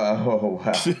 Wow.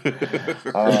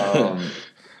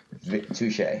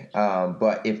 Touche.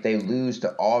 But if they lose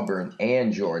to Auburn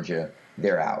and Georgia,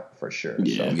 they're out for sure.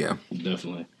 Yeah, yeah.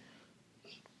 Definitely.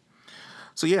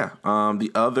 So,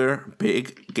 the other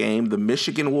big game, the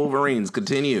Michigan Wolverines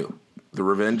continue the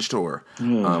revenge tour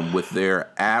with their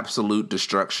absolute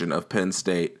destruction of Penn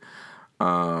State.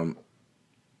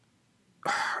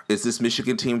 Is this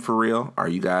Michigan team for real? Are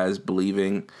you guys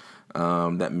believing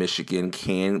that Michigan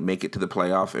can make it to the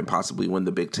playoff and possibly win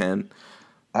the Big Ten?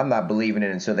 I'm not believing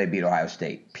it until they beat Ohio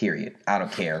State, period. I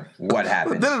don't care what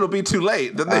happens. Then it'll be too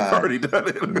late. Then they've already done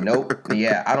it. Nope.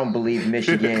 Yeah, I don't believe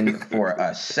Michigan for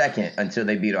a second until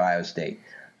they beat Ohio State.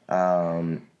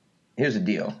 Here's the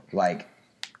deal.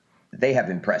 They have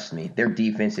impressed me. Their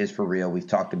defense is for real. We've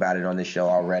talked about it on this show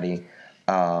already.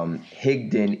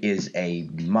 Higdon is a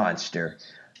monster.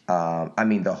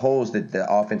 The holes that the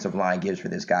offensive line gives for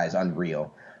this guy is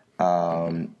unreal.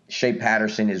 Shea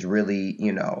Patterson is really,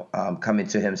 coming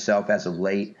to himself as of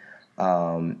late.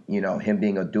 Him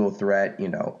being a dual threat,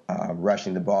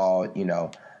 rushing the ball,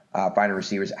 finding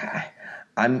receivers.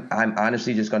 I'm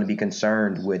honestly just going to be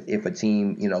concerned with if a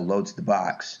team, loads the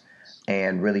box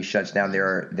and really shuts down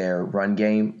their run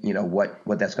game,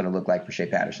 what that's going to look like for Shea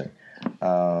Patterson.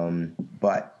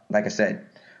 But like I said,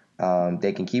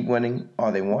 they can keep winning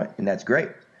all they want, and that's great.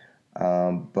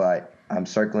 But I'm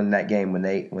circling that game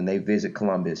when they visit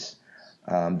Columbus,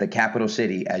 the capital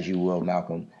city, as you will,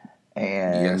 Malcolm,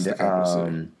 and yes,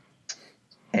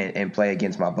 and play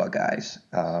against my Buckeyes.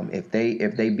 If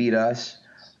they beat us,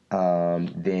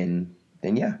 then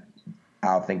yeah,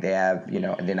 I'll think they have,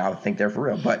 and then I'll think they're for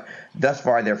real. But thus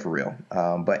far, they're for real.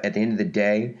 But at the end of the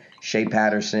day, Shea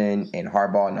Patterson and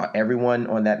Harbaugh and everyone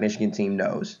on that Michigan team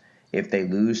knows if they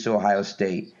lose to Ohio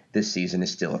State, this season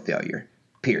is still a failure.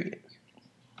 Period.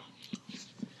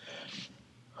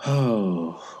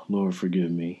 Oh, Lord,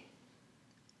 forgive me.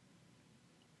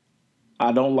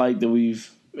 I don't like that we've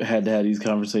had to have these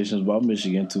conversations about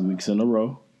Michigan 2 weeks in a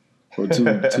row, or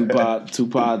two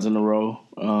pods in a row.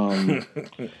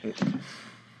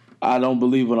 I don't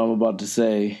believe what I'm about to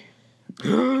say.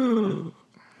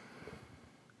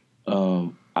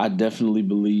 I definitely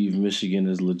believe Michigan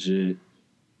is legit,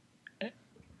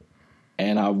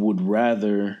 and I would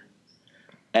rather,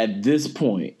 at this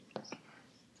point,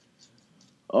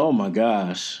 oh my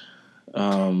gosh,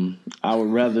 I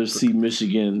would rather see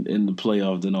Michigan in the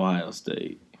playoff than Ohio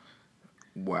State.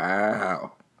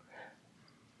 Wow.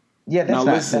 Yeah, Now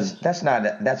listen, that's not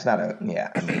a yeah.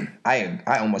 I mean,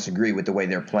 I almost agree with the way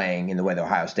they're playing and the way the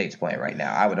Ohio State's playing right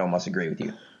now. I would almost agree with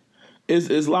you.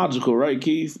 it's logical, right,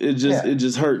 Keith? It Yeah.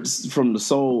 just hurts from the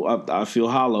soul. I feel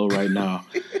hollow right now.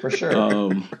 For sure.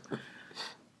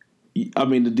 I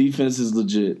mean, the defense is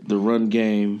legit. The run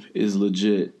game is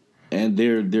legit, and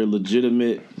they're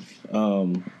legitimate.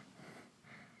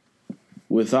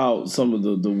 Without some of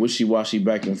the wishy-washy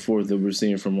back and forth that we're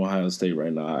seeing from Ohio State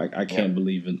right now, I can't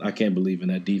believe in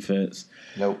that defense.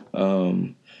 Nope.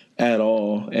 At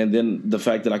all. And then the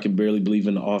fact that I can barely believe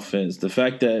in the offense, the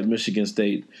fact that Michigan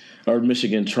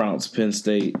trounced Penn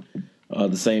State,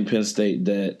 the same Penn State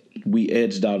that we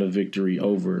edged out a victory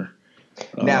over.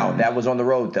 Now, that was on the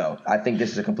road, though. I think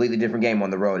this is a completely different game on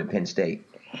the road at Penn State.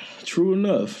 True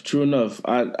enough.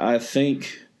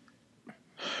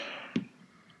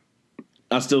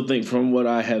 I still think from what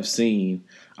I have seen,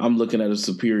 I'm looking at a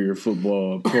superior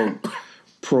football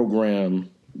program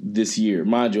this year.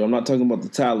 Mind you, I'm not talking about the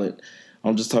talent.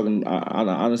 I'm just talking, I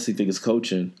honestly think it's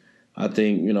coaching. I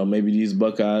think, maybe these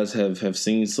Buckeyes have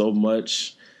seen so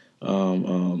much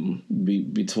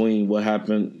between what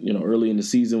happened, early in the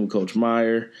season with Coach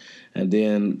Meyer, and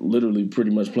then literally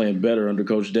pretty much playing better under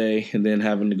Coach Day, and then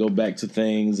having to go back to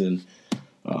things. And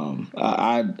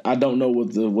I don't know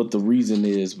what the reason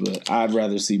is, but I'd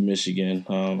rather see Michigan.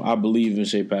 I believe in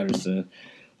Shea Patterson.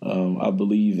 I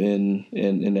believe in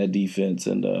that defense,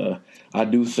 and I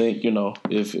do think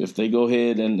if they go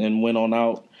ahead and win on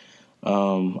out,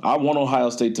 I want Ohio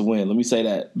State to win. Let me say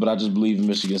that, but I just believe in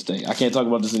Michigan State. I can't talk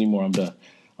about this anymore. I'm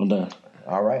done.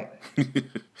 All right.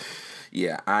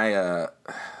 Yeah,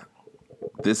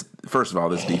 first of all,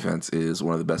 this defense is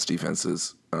one of the best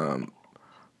defenses,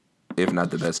 if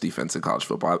not the best defense in college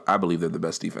football. I believe they're the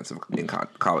best defense in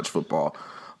college football.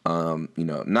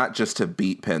 Not just to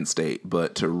beat Penn State,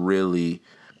 but to really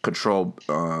control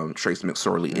Trace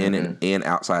McSorley in and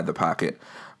outside the pocket.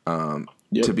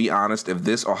 To be honest, if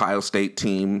this Ohio State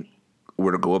team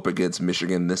were to go up against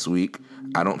Michigan this week,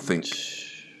 I don't think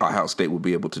Ohio State will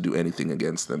be able to do anything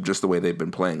against them, just the way they've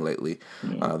been playing lately.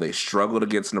 They struggled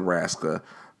against Nebraska.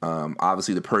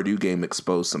 Obviously, the Purdue game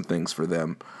exposed some things for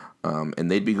them.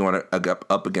 And they'd be going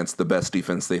up against the best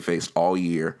defense they faced all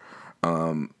year,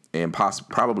 and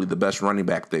probably the best running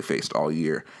back they faced all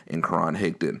year in Karan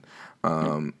Higdon.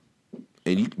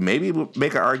 And you maybe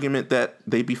make an argument that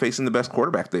they'd be facing the best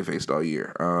quarterback they faced all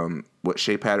year. What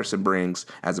Shea Patterson brings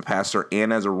as a passer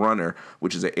and as a runner,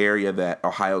 which is an area that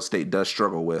Ohio State does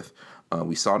struggle with.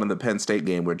 We saw it in the Penn State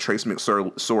game where Trace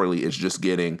McSorley is just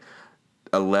getting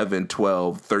 11,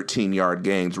 12, 13-yard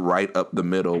gains right up the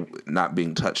middle, not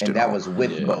being touched And at all. that was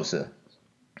with Bosa.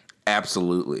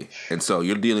 Absolutely. And so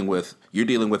you're dealing with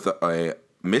a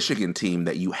Michigan team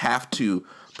that you have to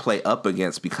play up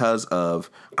against because of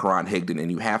Karan Higdon,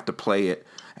 and you have to play it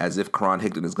as if Karan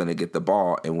Higdon is going to get the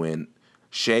ball. And when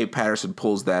Shea Patterson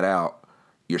pulls that out,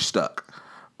 you're stuck.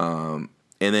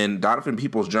 And then Donovan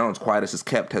Peoples-Jones, quiet as is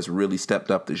kept, has really stepped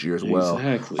up this year as well.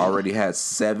 Exactly. Already has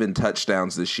 7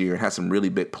 touchdowns this year and has some really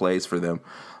big plays for them.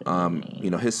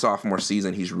 His sophomore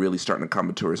season, he's really starting to come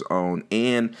into his own.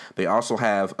 And they also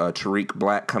have Tariq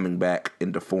Black coming back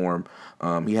into form.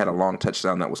 He had a long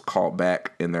touchdown that was called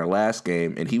back in their last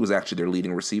game, and he was actually their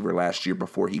leading receiver last year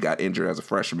before he got injured as a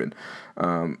freshman.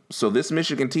 So this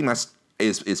Michigan team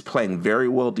is playing very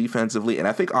well defensively, and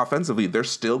I think offensively they're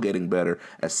still getting better,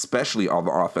 especially on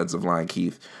the offensive line,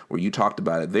 Keith, where you talked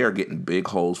about it. They're getting big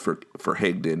holes for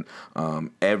Higdon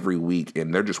every week,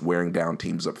 and they're just wearing down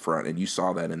teams up front, and you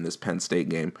saw that in this Penn State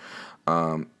game.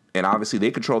 And obviously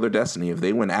they control their destiny. If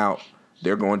they win out,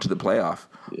 they're going to the playoff.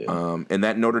 Yeah. And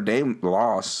that Notre Dame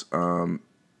loss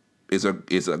is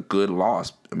a good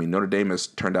loss. I mean, Notre Dame has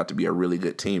turned out to be a really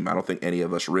good team. I don't think any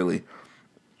of us really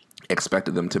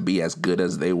expected them to be as good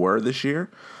as they were this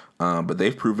year, but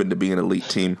they've proven to be an elite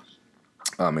team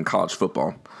in college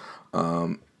football.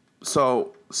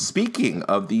 So speaking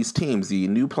of these teams, the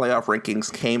new playoff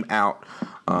rankings came out.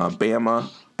 Bama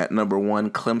at number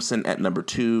 1, Clemson at number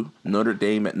 2, Notre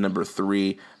Dame at number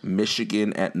 3,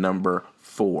 Michigan at number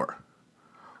 4.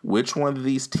 Which one of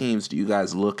these teams do you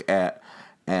guys look at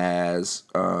as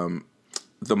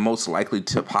the most likely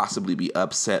to possibly be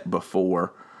upset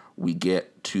before we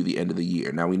get to the end of the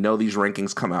year? Now, we know these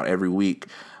rankings come out every week,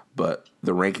 but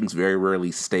the rankings very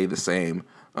rarely stay the same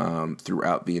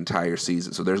throughout the entire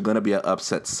season. So there's going to be an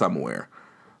upset somewhere.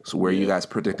 So where are you guys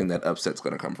predicting that upset's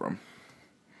going to come from?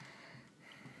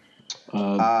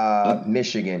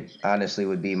 Michigan, honestly,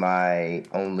 would be my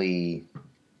only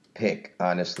pick,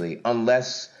 honestly,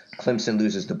 unless Clemson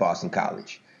loses to Boston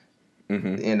College.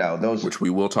 Mm-hmm. Those, which we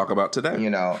will talk about today.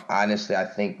 Honestly, I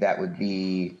think that would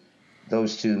be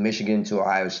those two, Michigan to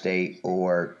Ohio State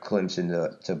or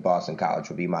Clemson to Boston College,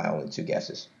 would be my only 2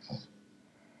 guesses.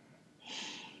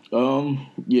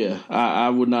 Yeah, I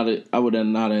would not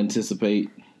anticipate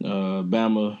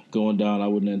Bama going down. I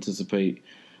wouldn't anticipate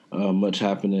much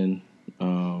happening.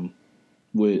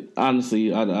 With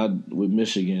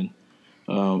Michigan,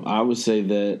 I would say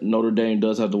that Notre Dame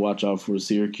does have to watch out for a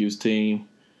Syracuse team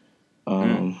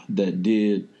that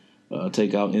did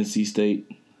take out NC State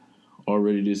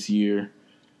already this year.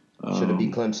 Should it be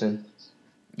Clemson?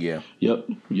 Yeah. Yep.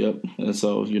 And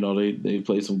so they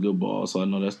played some good ball. So I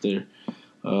know that's their.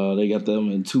 They got them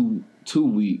in two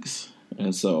weeks,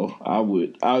 and so I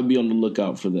would be on the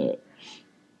lookout for that.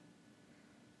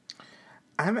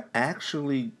 I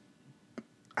actually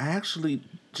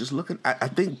just looking. I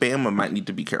think Bama might need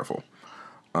to be careful.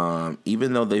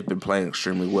 Even though they've been playing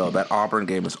extremely well, that Auburn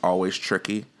game is always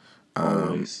tricky.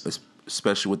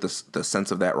 Especially with the sense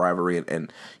of that rivalry,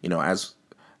 and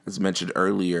as mentioned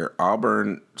earlier,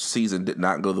 Auburn season did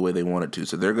not go the way they wanted to,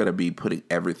 so they're going to be putting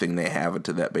everything they have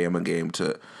into that Bama game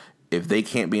to. If they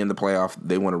can't be in the playoff,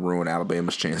 they want to ruin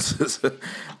Alabama's chances.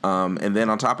 And then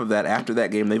on top of that, after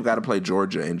that game, they've got to play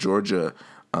Georgia, and Georgia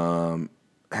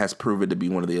has proven to be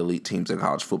one of the elite teams in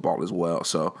college football as well.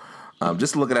 So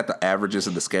just looking at the averages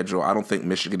of the schedule, I don't think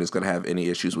Michigan is going to have any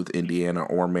issues with Indiana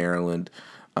or Maryland.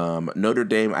 Notre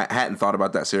Dame, I hadn't thought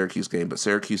about that Syracuse game, but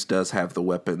Syracuse does have the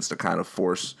weapons to kind of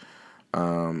force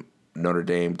Notre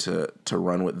Dame to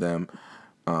run with them.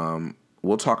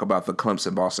 We'll talk about the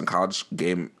Clemson-Boston College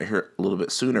game here a little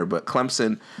bit sooner, but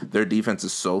Clemson, their defense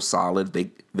is so solid.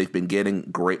 They've been getting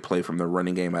great play from the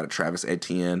running game out of Travis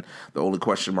Etienne. The only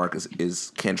question mark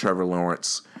is can Trevor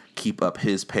Lawrence keep up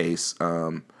his pace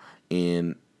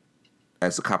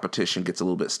as the competition gets a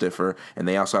little bit stiffer. And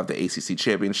they also have the ACC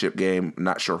championship game.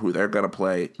 Not sure who they're going to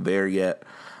play there yet.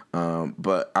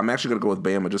 But I'm actually going to go with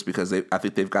Bama just because I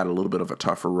think they've got a little bit of a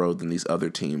tougher road than these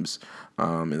other teams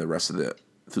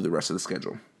through the rest of the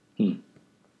schedule.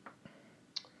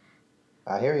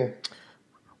 I hear you.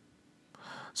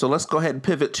 So let's go ahead and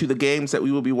pivot to the games that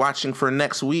we will be watching for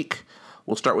next week.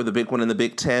 We'll start with the big one in the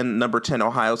Big Ten. Number 10,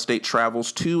 Ohio State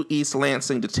travels to East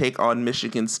Lansing to take on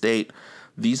Michigan State.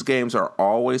 These games are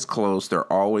always close.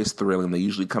 They're always thrilling. They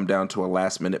usually come down to a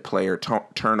last-minute player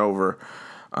turnover.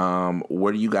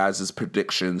 What are you guys'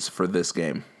 predictions for this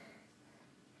game?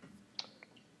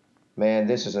 Man,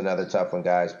 this is another tough one,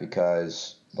 guys,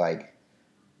 because I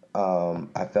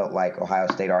felt like Ohio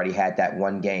State already had that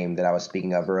one game that I was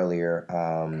speaking of earlier.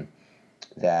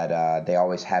 That they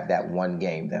always have that one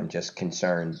game that I'm just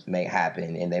concerned may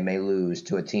happen, and they may lose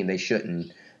to a team they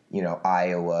shouldn't.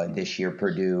 Iowa, this year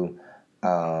Purdue.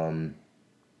 But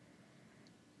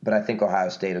I think Ohio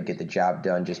State will get the job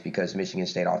done just because Michigan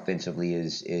State offensively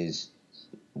is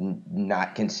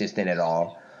not consistent at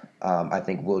all. I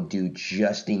think we'll do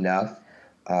just enough.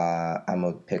 I'm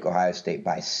going to pick Ohio State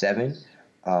by 7.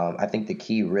 I think the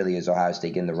key really is Ohio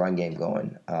State getting the run game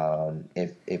going.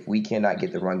 If we cannot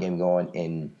get the run game going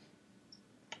and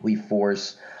we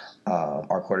force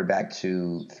our quarterback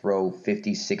to throw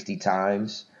 50, 60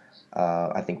 times,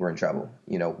 I think we're in trouble.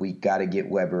 We got to get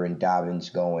Weber and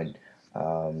Dobbins going.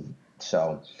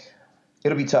 So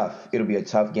it'll be tough. It'll be a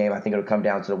tough game. I think it'll come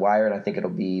down to the wire, and I think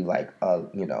it'll be like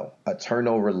a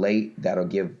turnover late that'll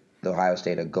give the Ohio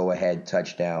State a go-ahead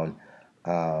touchdown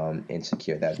and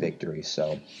secure that victory.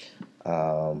 So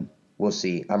we'll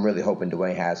see. I'm really hoping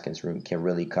Dwayne Haskins can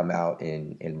really come out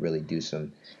and really do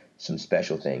some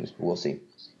special things. But we'll see.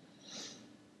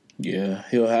 Yeah,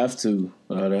 he'll have to.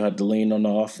 They'll have to lean on the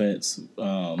offense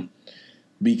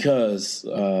because,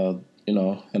 and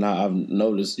I've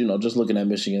noticed, just looking at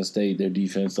Michigan State, their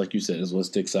defense, like you said, is what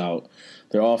sticks out.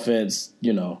 Their offense,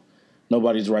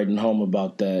 nobody's writing home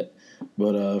about that.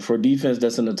 But for a defense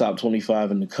that's in the top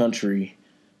 25 in the country,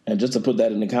 and just to put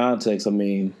that into context, I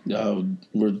mean,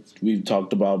 we've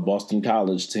talked about Boston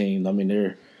College team. I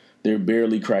mean, they're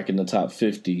barely cracking the top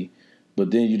 50.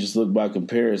 But then you just look by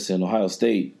comparison, Ohio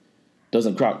State they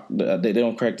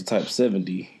don't crack the top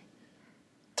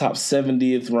top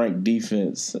 70th ranked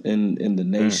defense in the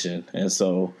nation, and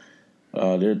so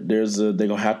they're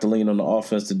gonna have to lean on the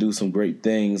offense to do some great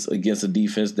things against a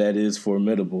defense that is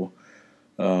formidable.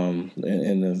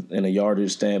 In a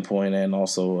yardage standpoint, and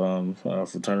also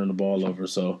for turning the ball over.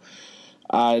 So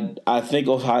I think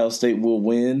Ohio State will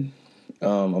win.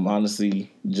 I'm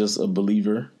honestly just a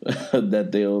believer that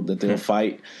they'll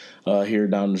fight here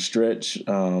down the stretch.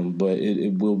 But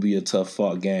it will be a tough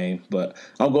fought game. But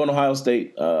I'm going Ohio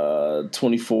State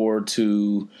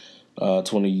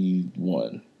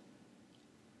 24-21.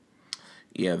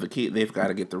 Yeah, the key, they've got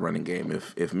to get the running game.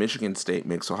 If Michigan State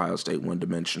makes Ohio State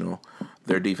one-dimensional,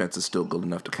 their defense is still good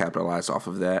enough to capitalize off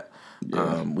of that.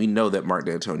 Yeah. We know that Mark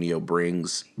D'Antonio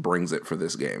brings it for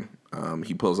this game.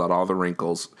 He pulls out all the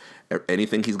wrinkles.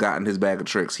 Anything he's got in his bag of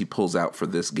tricks, he pulls out for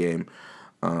this game.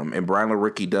 And Brian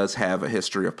Laricki does have a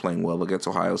history of playing well against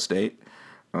Ohio State.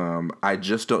 I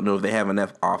just don't know if they have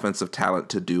enough offensive talent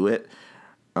to do it.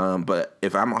 But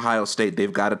if I'm Ohio State,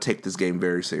 they've got to take this game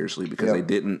very seriously because they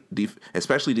didn't,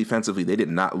 especially defensively, they did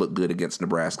not look good against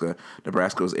Nebraska.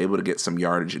 Nebraska was able to get some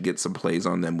yardage and get some plays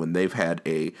on them when they've had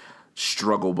a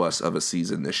struggle bus of a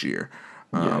season this year.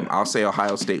 I'll say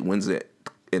Ohio State wins it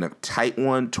in a tight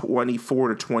one,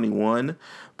 24-21.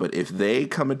 But if they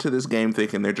come into this game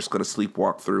thinking they're just going to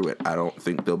sleepwalk through it, I don't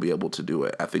think they'll be able to do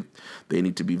it. I think they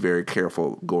need to be very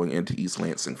careful going into East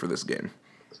Lansing for this game.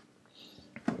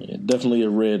 Yeah, definitely a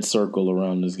red circle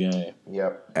around this game.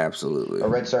 Yep. Absolutely. A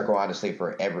red circle, honestly,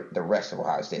 for the rest of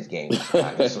Ohio State's games,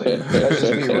 honestly. Let's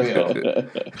just be real.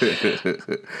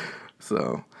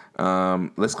 So,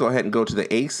 let's go ahead and go to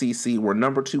the ACC, where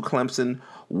number 2 Clemson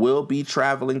will be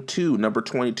traveling to number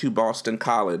 22 Boston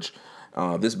College.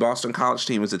 This Boston College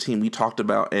team is a team we talked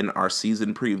about in our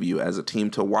season preview as a team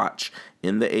to watch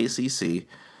in the ACC.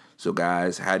 So,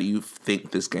 guys, how do you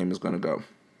think this game is going to go?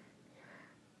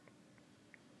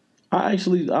 I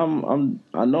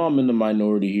know I'm in the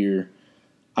minority here.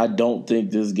 I don't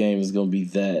think this game is going to be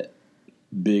that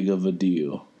big of a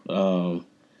deal. I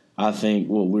think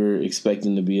what we're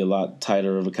expecting to be a lot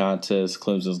tighter of a contest,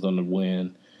 Clemson's going to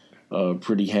win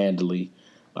pretty handily.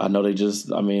 I know just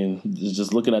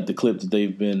looking at the clip that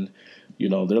they've been,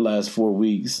 their last 4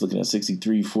 weeks, looking at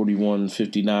 63, 41,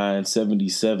 59,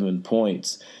 77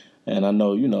 points. And I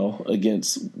know,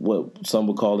 against what some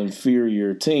would call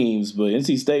inferior teams, but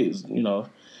NC State,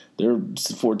 they're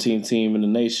the 14th team in the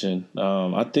nation.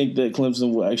 I think that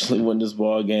Clemson will actually win this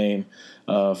ball game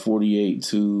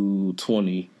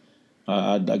 48-20.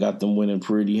 I got them winning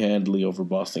pretty handily over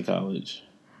Boston College.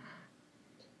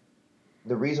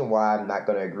 The reason why I'm not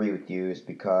going to agree with you is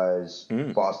because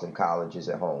Boston College is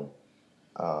at home.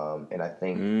 And I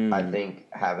think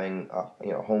having a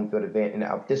home field advantage.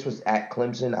 Now, if this was at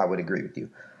Clemson, I would agree with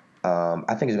you.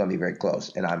 I think it's going to be very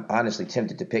close, and I'm honestly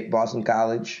tempted to pick Boston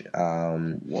College.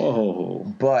 Whoa!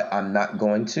 But I'm not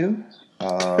going to.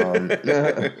 I'm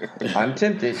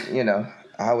tempted.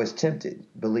 I was tempted.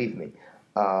 Believe me,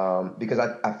 because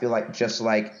I feel like just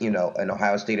like an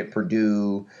Ohio State at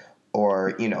Purdue.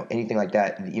 Or, anything like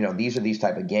that, these are these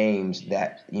type of games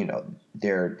that,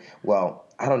 they're, well,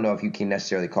 I don't know if you can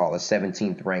necessarily call a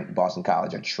 17th ranked Boston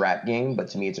College a trap game, but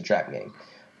to me it's a trap game.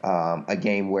 A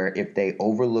game where if they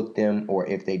overlook them or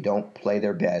if they don't play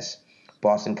their best,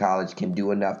 Boston College can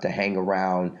do enough to hang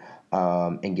around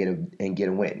and get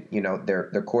a win.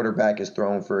 Their quarterback is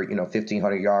thrown for,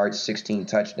 1,500 yards, 16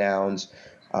 touchdowns.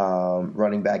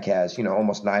 Running back has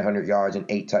almost 900 yards and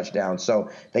 8 touchdowns. So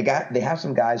they have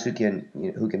some guys who can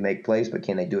make plays, but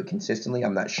can they do it consistently?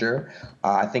 I'm not sure.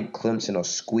 I think Clemson will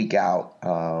squeak out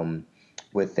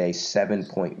with a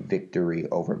 7-point victory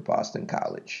over Boston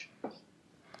College.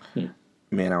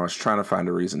 Man, I was trying to find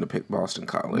a reason to pick Boston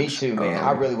College. Me too, man.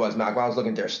 I really was. Malcolm, I was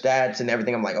looking at their stats and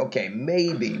everything. I'm like, okay,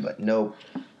 maybe, but nope.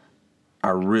 I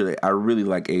really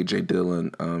like A.J.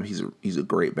 Dillon. He's a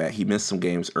great back. He missed some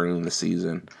games early in the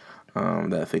season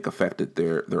that I think affected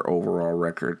their overall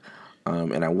record.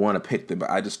 And I want to pick them, but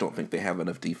I just don't think they have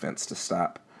enough defense to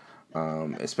stop,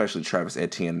 especially Travis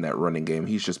Etienne in that running game.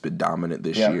 He's just been dominant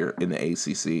this year in the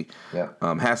ACC. Yeah.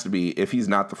 Has to be, if he's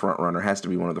not the front runner, has to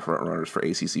be one of the front runners for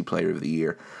ACC Player of the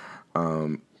Year.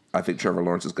 I think Trevor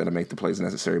Lawrence is going to make the plays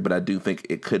necessary, but I do think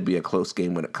it could be a close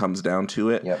game when it comes down to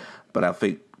it. Yep. But I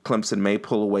think Clemson may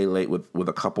pull away late with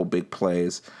a couple big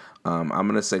plays. I'm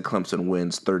going to say Clemson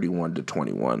wins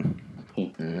 31-21.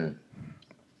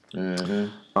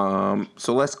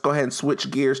 So let's go ahead and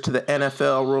switch gears to the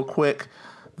NFL real quick.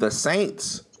 The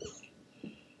Saints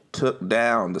took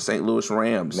down the St. Louis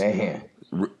Rams. Man.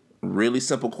 Really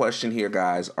simple question here,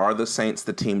 guys. Are the Saints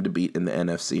the team to beat in the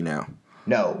NFC now?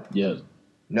 No. Yes.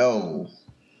 No.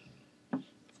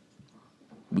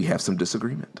 we have some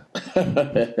disagreement.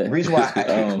 Reason why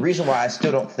I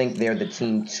still don't think they're the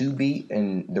team to beat,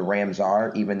 and the Rams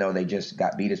are, even though they just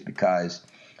got beat, is because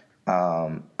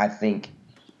I think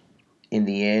in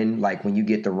the end, like when you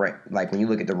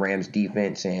look at the Rams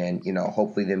defense, and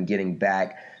hopefully them getting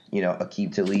back,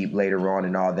 Aqib Talib later on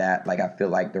and all that, like I feel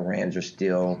like the Rams are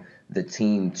still the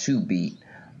team to beat,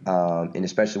 and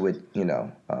especially with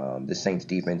the Saints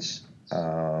defense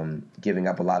giving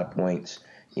up a lot of points.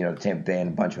 Tampa Bay and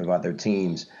a bunch of other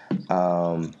teams.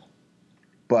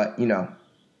 But, to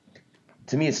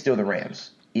me, it's still the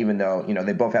Rams, even though,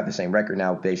 they both have the same record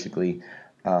now, basically.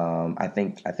 I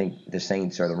think the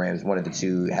Saints or the Rams, one of the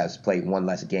two, has played one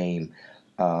less game.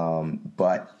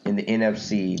 But in the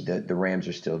NFC, the Rams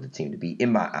are still the team to beat,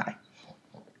 in my eye.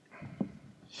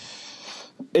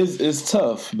 It's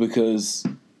tough because,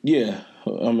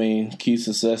 Keith's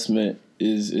assessment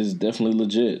is definitely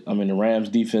legit. I mean, the Rams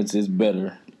defense is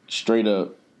better, straight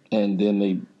up, and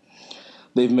then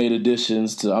they've made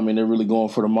additions to. I mean, they're really going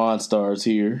for the Monstars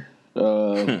here.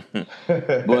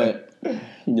 But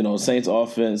Saints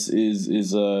offense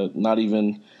is not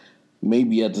even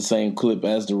maybe at the same clip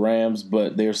as the Rams,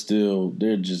 but they're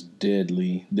just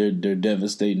deadly. They're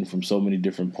devastating from so many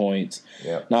different points.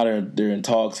 Yeah. Now they're in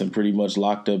talks and pretty much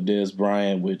locked up Dez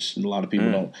Bryant, which a lot of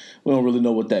people we don't really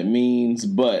know what that means.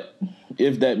 But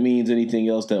if that means anything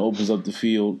else that opens up the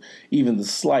field even the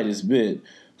slightest bit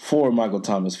for Michael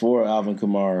Thomas, for Alvin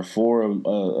Kamara, for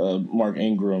Mark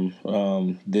Ingram,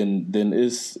 then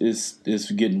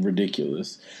it's getting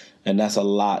ridiculous, and that's a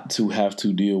lot to have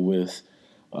to deal with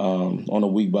on a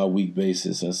week by week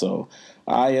basis. And so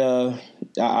I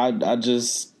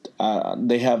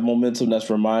they have momentum that's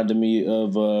reminding me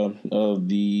of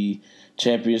the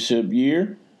championship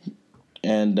year,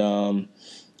 and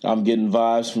I'm getting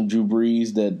vibes from Drew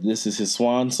Brees that this is his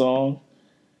swan song.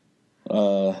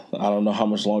 I don't know how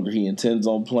much longer he intends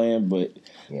on playing, but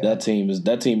that team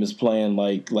is playing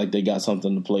like they got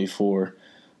something to play for.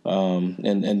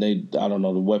 And they, I don't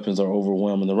know, the weapons are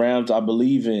overwhelming. The Rams, I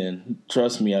believe in.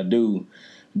 Trust me, I do.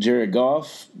 Jared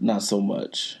Goff, not so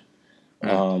much.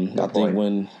 I think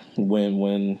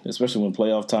when especially when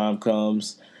playoff time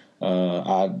comes,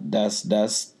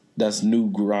 that's new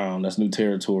ground, that's new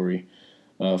territory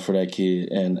for that kid,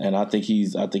 and I think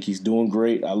he's doing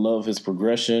great. I love his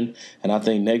progression, and I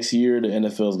think next year the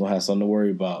NFL is gonna have something to worry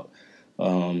about.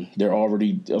 They're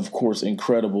already, of course,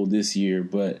 incredible this year,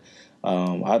 but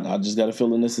I just got a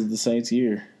feeling this is the Saints'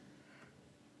 year.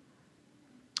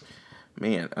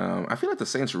 Man, I feel like the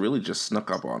Saints really just snuck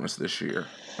up on us this year.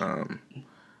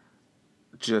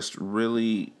 Just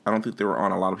really, I don't think they were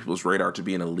on a lot of people's radar to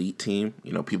be an elite team.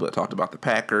 People that talked about the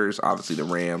Packers, obviously the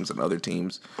Rams and other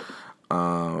teams.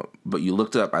 But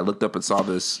I looked up and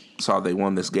saw they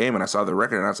won this game, and I saw the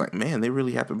record, and I was like, man, they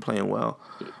really have been playing well.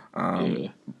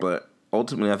 But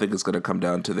ultimately, I think it's going to come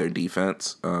down to their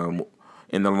defense.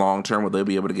 In the long term, will they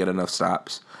be able to get enough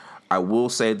stops? I will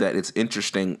say that it's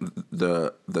interesting.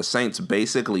 The Saints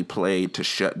basically played to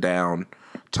shut down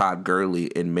Todd Gurley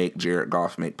and make Jared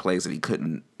Goff make plays that he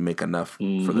couldn't make enough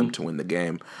for them to win the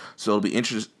game. So it'll be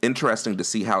interesting to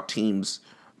see how teams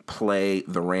play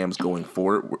the Rams going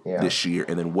forward this year,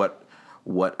 and then what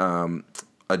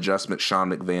adjustment Sean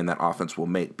McVay and that offense will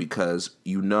make, because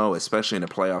especially in a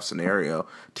playoff scenario,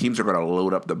 teams are going to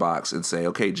load up the box and say,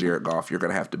 okay, Jared Goff, you're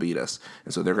going to have to beat us.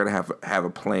 And so they're going to have a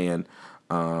plan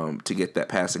to get that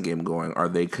passing game going, or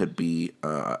they could be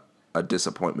a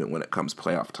disappointment when it comes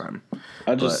playoff time.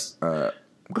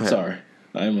 Sorry,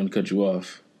 I didn't want to cut you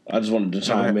off. I just wanted to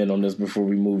chime in on this before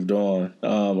we moved on.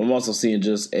 I'm also seeing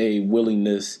just a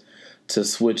willingness to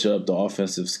switch up the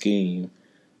offensive scheme,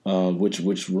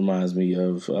 which reminds me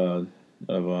of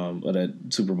that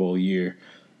Super Bowl year.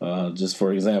 Just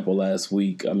for example, last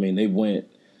week, I mean, they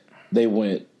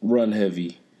went run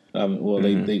heavy.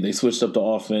 They switched up the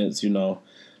offense. Drew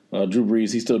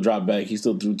Brees, he still dropped back. He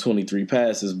still threw 23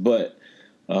 passes, but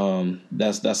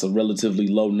that's a relatively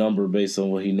low number based on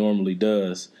what he normally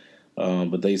does.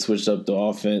 But they switched up the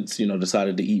offense.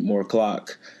 Decided to eat more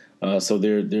clock. So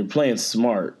they're playing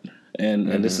smart.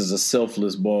 And this is a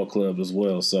selfless ball club as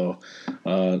well. So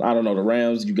I don't know, the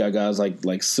Rams, you got guys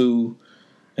like Sue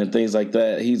and things like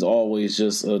that. He's always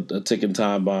just a ticking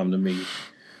time bomb to me.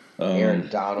 Aaron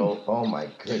Donald, oh my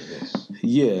goodness.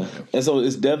 Yeah, and so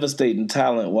it's devastating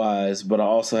talent-wise, but I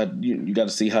also had you got to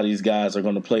see how these guys are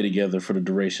going to play together for the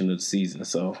duration of the season.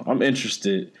 So I'm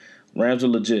interested. Rams are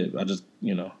legit. I just,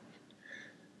 In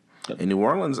New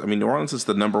Orleans is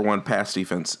the number one pass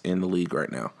defense in the league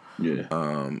right now. Yeah.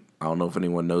 I don't know if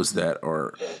anyone knows that,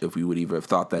 or if we would even have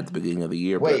thought that at the beginning of the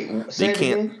year. Wait, but they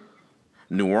can't.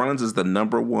 New Orleans is the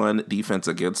number 1 defense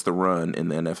against the run in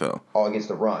the NFL. Oh, against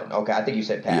the run. Okay, I think you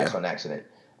said pass on accident.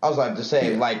 I was like to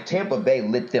say, Yeah. like, Tampa Bay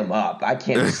lit them up. I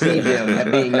can't see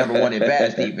them being number 1 in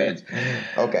pass defense.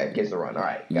 Okay, against the run. All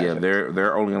right. Gotcha. Yeah,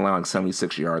 they're only allowing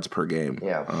 76 yards per game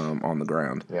on the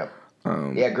ground. Yep.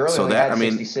 Gurley so only that, had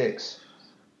 66.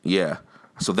 Yeah.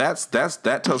 So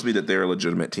that tells me that they're a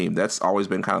legitimate team. That's always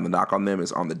been kind of the knock on them,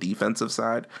 is on the defensive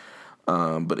side.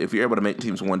 But if you're able to make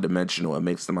teams one-dimensional, it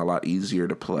makes them a lot easier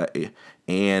to play.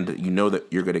 And you know that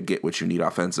you're going to get what you need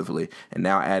offensively. And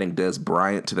now adding Des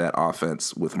Bryant to that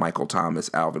offense with Michael Thomas,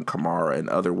 Alvin Kamara, and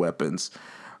other weapons,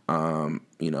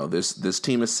 this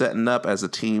team is setting up as a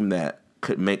team that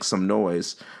could make some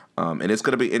noise. And it's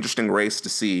going to be an interesting race to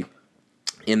see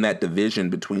in that division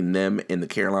between them and the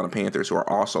Carolina Panthers, who are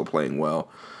also playing well.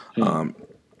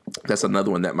 That's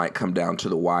another one that might come down to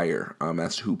the wire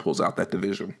as to who pulls out that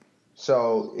division.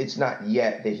 So it's not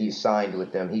yet that he's signed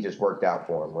with them. He just worked out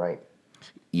for him, right?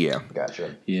 Yeah.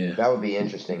 Gotcha. Yeah. That would be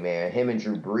interesting, man. Him and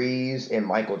Drew Brees and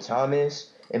Michael Thomas.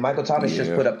 And Michael Thomas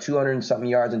just put up 200 and something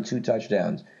yards and 2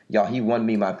 touchdowns. Y'all, he won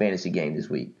me my fantasy game this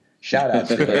week. Shout outs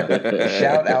to him.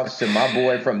 Shout outs to my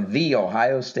boy from The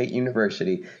Ohio State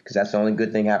University, because that's the only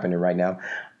good thing happening right now.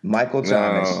 Michael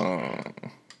Thomas.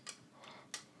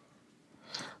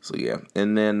 So, yeah.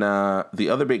 And then the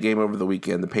other big game over the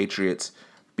weekend, the Patriots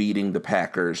beating the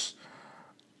Packers.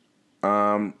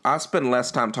 I'll spend less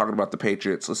time talking about the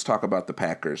Patriots. Let's talk about the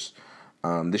Packers.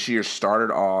 This year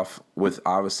started off with,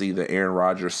 obviously, the Aaron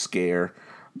Rodgers scare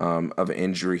of an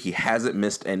injury. He hasn't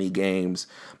missed any games,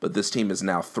 but this team is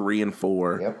now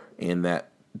 3-4 in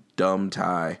that dumb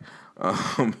tie.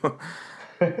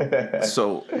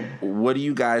 So what do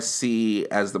you guys see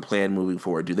as the plan moving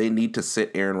forward? Do they need to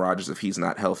sit Aaron Rodgers if he's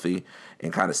not healthy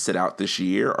and kind of sit out this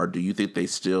year, or do you think they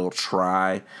still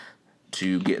try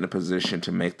to get in a position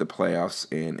to make the playoffs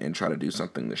and try to do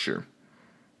something this year?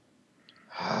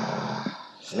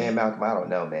 Man, Malcolm, I don't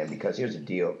know, man, because here's the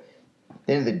deal. At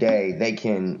the end of the day, they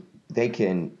can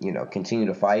continue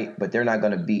to fight, but they're not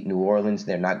going to beat New Orleans.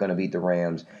 They're not going to beat the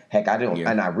Rams. Heck,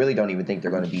 and I really don't even think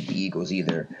they're going to beat the Eagles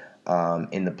either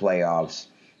in the playoffs.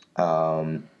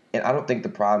 And I don't think the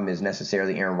problem is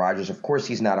necessarily Aaron Rodgers. Of course,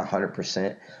 he's not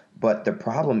 100%, but the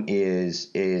problem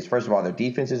is first of all, their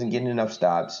defense isn't getting enough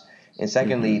stops, and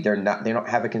secondly, they don't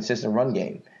have a consistent run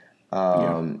game.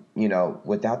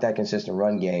 Without that consistent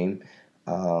run game,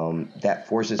 that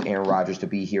forces Aaron Rodgers to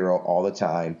be hero all the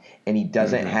time, and he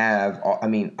doesn't have. I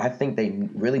mean, I think they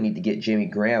really need to get Jimmy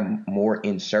Graham more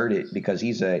inserted, because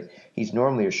he's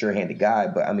normally a sure-handed guy,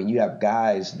 but I mean, you have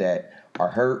guys that are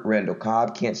hurt. Randall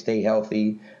Cobb can't stay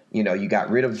healthy. You got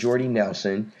rid of Jordy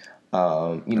Nelson.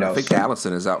 I think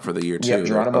Allison is out for the year too. Yeah,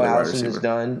 Geronimo Allison is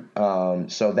done.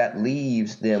 So that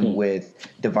leaves them with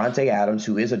Devontae Adams,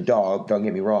 who is a dog. Don't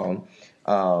get me wrong.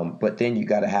 But then you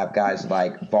got to have guys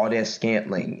like Valdez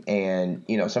Scantling and,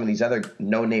 some of these other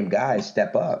no-name guys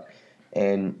step up.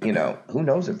 And, who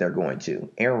knows if they're going to.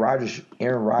 Aaron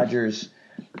Rodgers,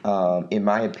 in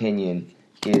my opinion,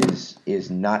 is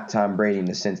not Tom Brady, in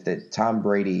the sense that Tom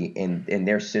Brady and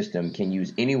their system can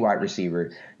use any wide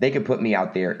receiver. They could put me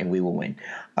out there and we will win,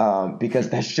 because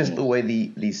that's just the way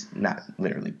these not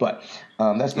literally, but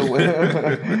that's the way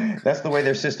that's the way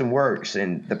their system works,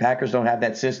 and the Packers don't have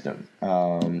that system.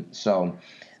 So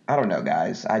I don't know,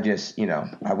 guys. I just,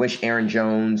 I wish Aaron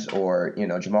Jones or,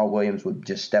 Jamal Williams would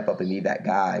just step up and be that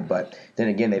guy. But then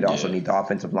again, they'd also need the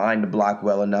offensive line to block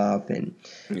well enough. And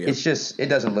it's just, it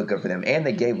doesn't look good for them. And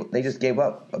they just gave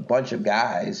up a bunch of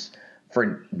guys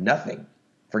for nothing,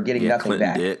 for getting nothing Clinton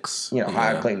back. Dix.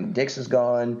 Clinton Dix is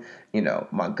gone. Ty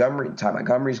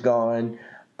Montgomery's gone.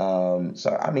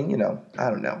 So, I mean, I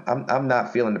don't know. I'm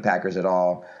not feeling the Packers at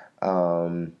all.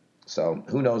 So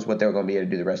who knows what they're going to be able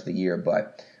to do the rest of the year.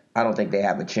 But I don't think they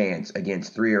have a chance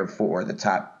against 3 or 4 of the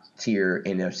top tier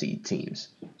NFC teams.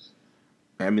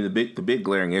 I mean, the big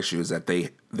glaring issue is that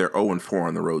they're 0-4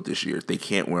 on the road this year. They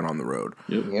can't win on the road.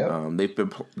 Yep.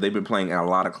 They've been playing a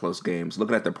lot of close games.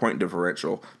 Looking at their point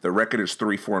differential, their record is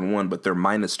 3-4-1, but they're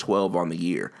 -12 on the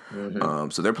year.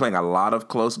 So they're playing a lot of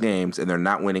close games, and they're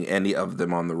not winning any of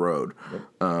them on the road.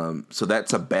 So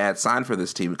that's a bad sign for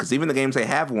this team, because even the games they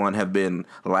have won have been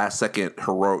last-second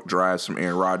heroic drives from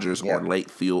Aaron Rodgers or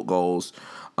late field goals.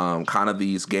 Kind of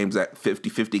these games, that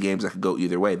 50-50 games that could go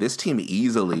either way. This team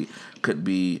easily could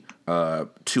be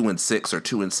 2-6 or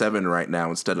 2-7 right now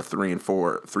instead of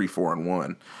 3-4,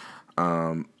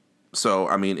 3-4-1. So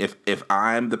I mean, if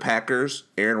I'm the Packers,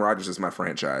 Aaron Rodgers is my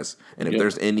franchise, and if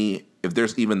there's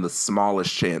even the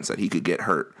smallest chance that he could get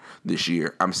hurt this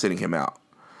year, I'm sitting him out,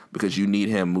 because you need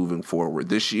him moving forward.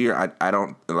 This year, I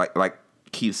don't like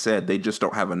Keith said, they just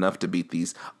don't have enough to beat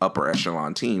these upper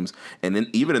echelon teams. And then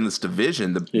even in this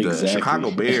division, the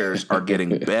Chicago Bears are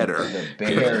getting better. The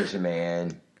Bears,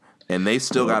 man. And they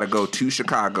still got to go to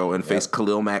Chicago and face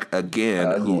Khalil Mack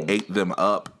again, who ate them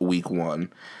up week 1.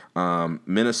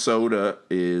 Minnesota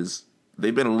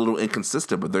they've been a little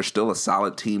inconsistent, but they're still a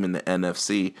solid team in the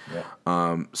NFC. Yep.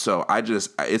 So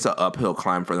it's an uphill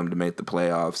climb for them to make the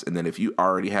playoffs. And then if you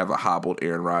already have a hobbled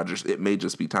Aaron Rodgers, it may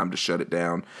just be time to shut it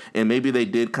down. And maybe they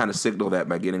did kind of signal that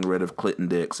by getting rid of Clinton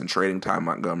Dix and trading Ty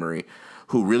Montgomery,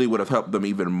 who really would have helped them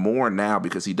even more now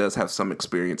because he does have some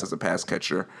experience as a pass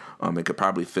catcher. And could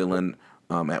probably fill in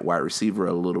at wide receiver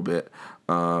a little bit.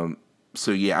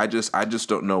 So yeah, I just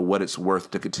don't know what it's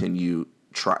worth to continue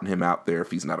trotting him out there if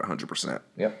he's not 100%.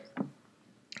 Yep.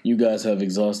 You guys have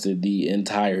exhausted the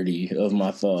entirety of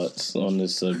my thoughts on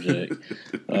this subject.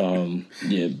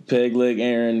 Peg leg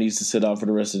Aaron needs to sit out for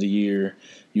the rest of the year.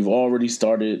 You've already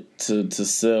started to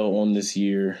sell on this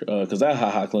year because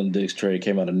that Clinton Dix trade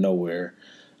came out of nowhere.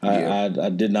 I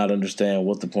did not understand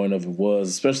what the point of it was,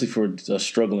 especially for a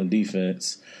struggling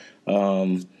defense.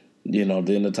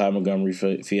 Then the Ty Montgomery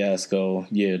fiasco.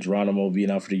 Yeah, Geronimo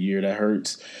being out for the year, that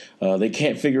hurts. They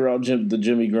can't figure out the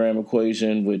Jimmy Graham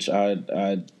equation, which I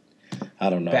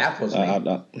don't know. Baffles me. I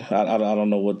don't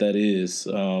know what that is.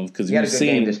 Because he had a good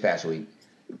game this past week.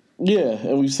 Yeah,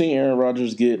 and we've seen Aaron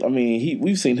Rodgers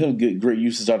we've seen him get great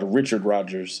usage out of Richard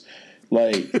Rodgers.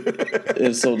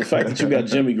 And so the fact that you got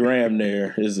Jimmy Graham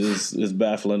there is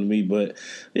baffling to me. But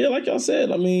yeah, like y'all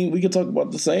said, we could talk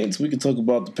about the Saints, we could talk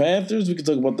about the Panthers, we could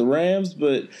talk about the Rams,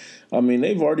 but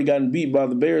they've already gotten beat by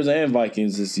the Bears and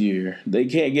Vikings this year. They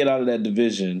can't get out of that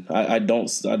division. I don't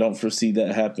foresee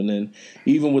that happening,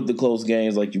 even with the close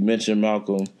games like you mentioned,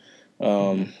 Malcolm,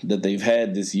 that they've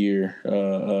had this year.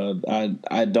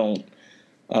 I don't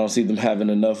see them having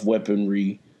enough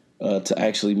weaponry to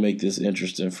actually make this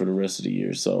interesting for the rest of the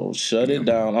year. So shut it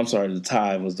down. I'm sorry, the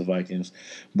tie was the Vikings.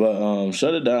 But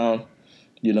shut it down.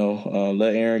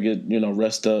 Let Aaron get,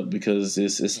 rest up because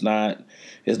it's not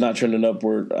trending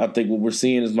upward. I think what we're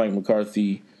seeing is Mike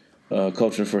McCarthy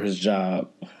coaching for his job.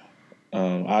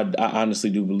 I honestly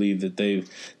do believe that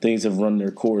things have run their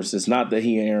course. It's not that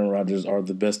he and Aaron Rodgers are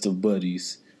the best of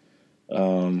buddies.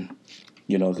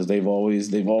 Because they've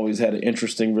always had an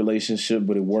interesting relationship,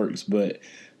 but it works. But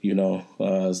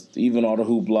even all the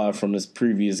hoopla from this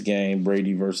previous game,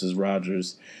 Brady versus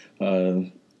Rodgers,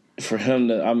 for him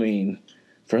to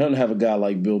have a guy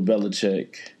like Bill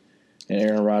Belichick and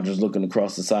Aaron Rodgers looking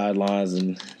across the sidelines,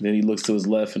 and then he looks to his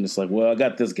left, and it's like, well, I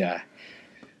got this guy,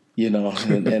 and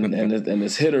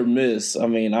it's hit or miss.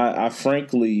 I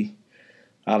frankly,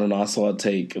 I don't know. I saw a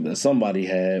take that somebody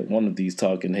had, one of these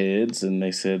talking heads, and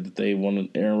they said that they wanted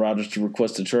Aaron Rodgers to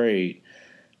request a trade.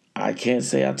 I can't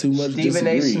say I too much Stephen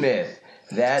disagree. A. Smith,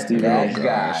 that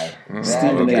guy.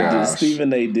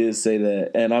 Stephen A. did say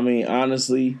that. And,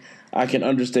 honestly, I can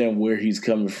understand where he's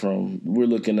coming from. We're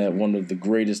looking at one of the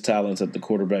greatest talents at the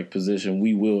quarterback position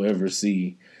we will ever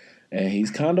see. And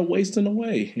he's kind of wasting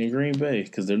away in Green Bay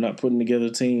because they're not putting together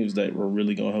teams that were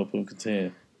really going to help him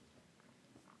contend.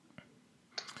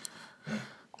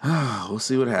 We'll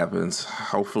see what happens.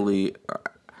 Hopefully,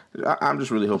 I'm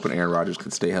just really hoping Aaron Rodgers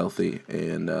can stay healthy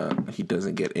and he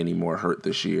doesn't get any more hurt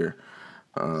this year.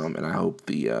 And I hope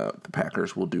the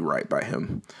Packers will do right by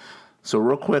him. So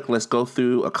real quick, let's go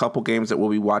through a couple games that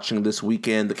we'll be watching this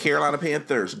weekend. The Carolina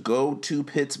Panthers go to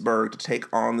Pittsburgh to take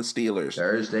on the Steelers.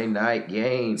 Thursday night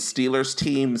game. Steelers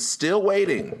team still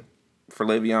waiting for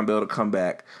Le'Veon Bell to come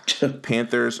back.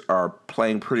 Panthers are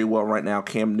playing pretty well right now.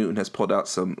 Cam Newton has pulled out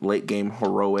some late game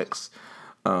heroics.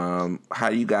 How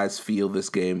do you guys feel this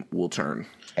game will turn?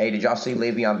 Hey, did y'all see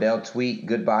Le'Veon Bell tweet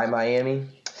goodbye Miami?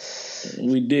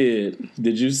 We did.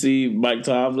 Did you see Mike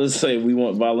Tomlin say we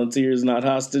want volunteers, not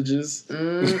hostages?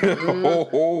 Man,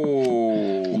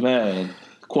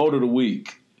 quote of the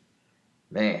week.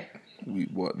 Man. We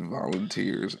want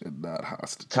volunteers and not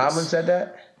hostages. Tomlin said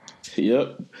that?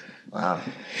 Yep. Wow.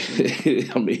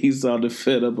 He sounded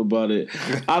fed up about it.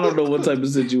 I don't know what type of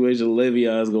situation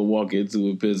Le'Veon is going to walk into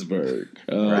in Pittsburgh.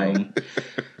 Right.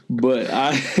 But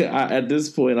I at this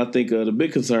point, I think the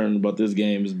big concern about this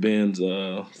game is Ben's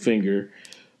finger,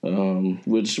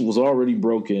 which was already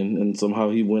broken, and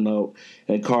somehow he went out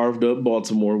and carved up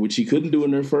Baltimore, which he couldn't do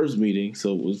in their first meeting,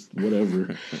 so it was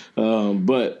whatever.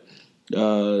 But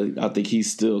I think he's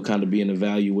still kind of being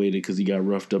evaluated because he got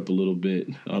roughed up a little bit.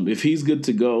 If he's good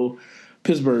to go,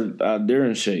 Pittsburgh, they're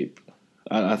in shape.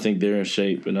 I think they're in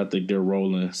shape, and I think they're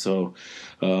rolling. So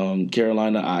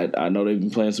Carolina, I know they've been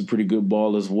playing some pretty good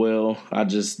ball as well. I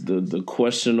just the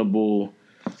questionable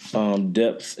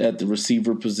depth at the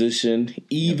receiver position,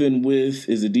 even with,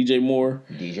 is it DJ Moore?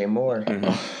 DJ Moore.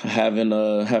 Having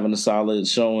a solid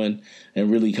showing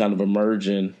and really kind of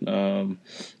emerging.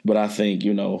 But I think,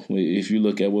 if you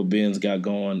look at what Ben's got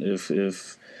going,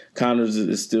 if Connors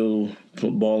is still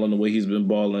balling the way he's been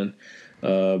balling,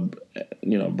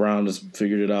 Brown has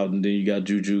figured it out, and then you got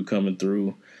Juju coming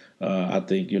through. I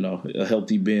think, a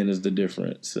healthy Ben is the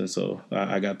difference. And so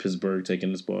I got Pittsburgh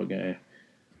taking this ball game.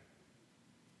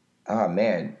 Oh,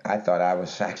 man, I thought I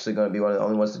was actually going to be one of the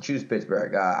only ones to choose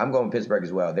Pittsburgh. I'm going Pittsburgh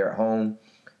as well. They're at home.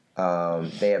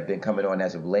 They have been coming on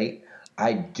as of late.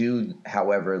 I do,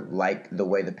 however, like the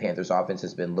way the Panthers' offense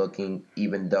has been looking,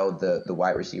 even though the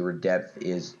wide receiver depth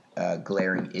is a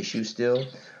glaring issue still,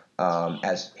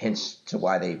 as hence to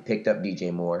why they picked up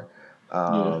DJ Moore.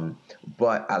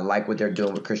 But I like what they're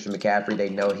doing with Christian McCaffrey. They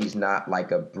know he's not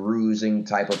like a bruising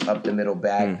type of up the middle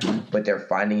back, but they're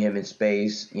finding him in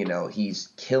space. He's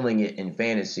killing it in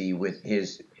fantasy with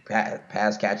his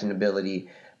pass catching ability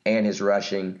and his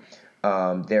rushing.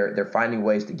 They're finding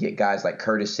ways to get guys like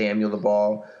Curtis Samuel the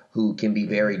ball, who can be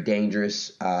very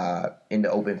dangerous in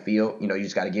the open field. You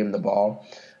just got to give him the ball.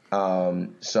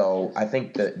 So I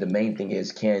think the main thing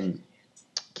is can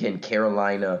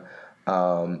Carolina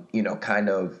kind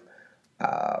of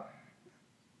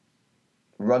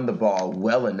run the ball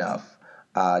well enough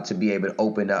to be able to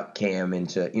open up Cam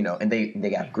into, and they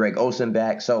got Greg Olsen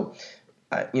back. So,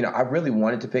 I really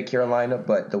wanted to pick Carolina,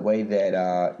 but the way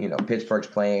that, Pittsburgh's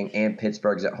playing and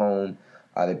Pittsburgh's at home,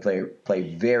 they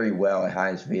play very well at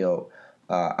Heinz Field.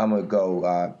 I'm going to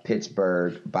go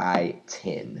Pittsburgh by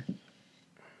 10.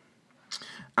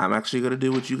 I'm actually going to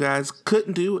do what you guys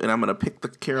couldn't do, and I'm going to pick the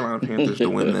Carolina Panthers to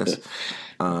win this.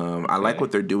 I like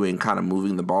what they're doing, kind of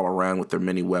moving the ball around with their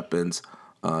many weapons.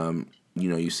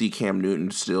 You see Cam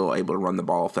Newton still able to run the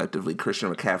ball effectively.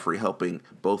 Christian McCaffrey helping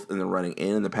both in the running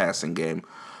and in the passing game.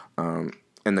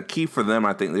 And the key for them,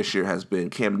 I think, this year has been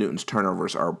Cam Newton's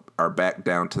turnovers are back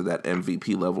down to that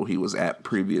MVP level he was at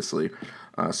previously.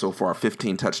 So far,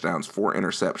 15 touchdowns, 4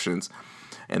 interceptions.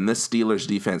 And this Steelers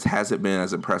defense hasn't been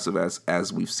as impressive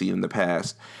as we've seen in the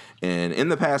past. And in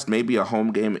the past, maybe a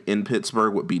home game in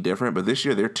Pittsburgh would be different, but this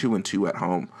year they're 2-2 at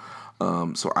home.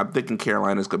 So I'm thinking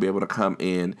Carolina's going to be able to come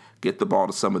in, get the ball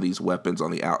to some of these weapons on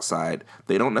the outside.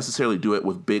 They don't necessarily do it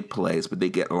with big plays, but they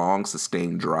get long,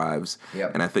 sustained drives.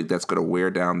 Yep. And I think that's going to wear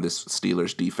down this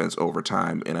Steelers defense over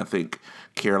time. And I think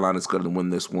Carolina's going to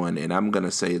win this one. And I'm going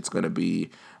to say it's going to be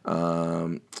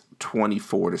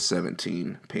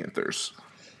 24-17 Panthers.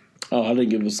 Oh, I didn't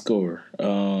give a score.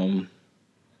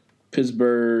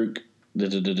 Pittsburgh,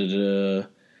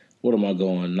 what am I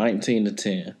going?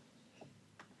 19-10.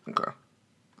 Okay.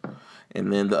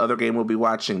 And then the other game we'll be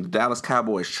watching, the Dallas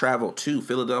Cowboys travel to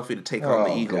Philadelphia to take on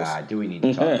the Eagles. Oh, God, do we need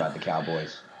to talk about the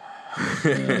Cowboys?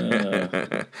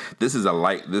 This is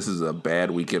a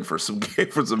bad weekend for some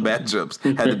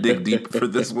matchups. Had to dig deep for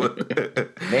this one.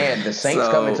 Man, the Saints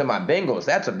coming to my Bengals.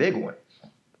 That's a big one.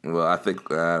 Well, I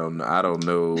think I don't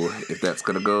know if that's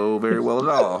going to go very well at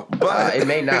all. But it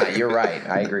may not. You're right.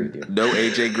 I agree with you. No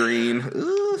AJ Green.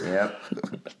 Yep.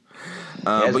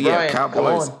 But yeah,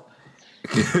 Cowboys.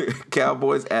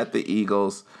 Cowboys at the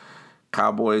Eagles.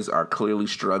 Cowboys are clearly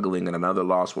struggling, and another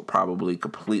loss will probably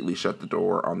completely shut the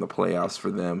door on the playoffs for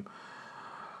them.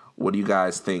 What do you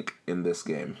guys think in this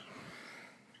game?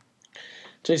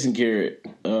 Jason Garrett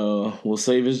will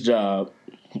save his job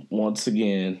once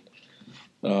again.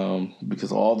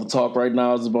 Because all the talk right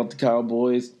now is about the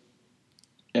Cowboys,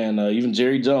 and even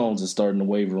Jerry Jones is starting to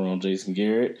waver on Jason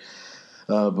Garrett.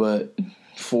 But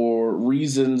for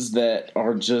reasons that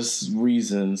are just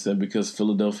reasons, and because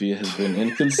Philadelphia has been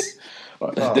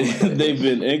they've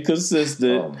been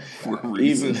inconsistent. For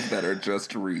reasons that are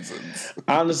just reasons.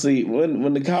 Honestly,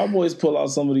 when the Cowboys pull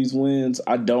out some of these wins,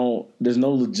 there's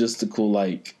no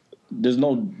logistical, there's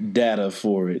no data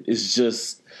for it. It's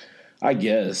just, I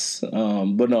guess,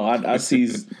 but no, I see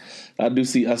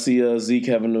Zeke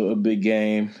having a big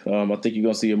game. I think you're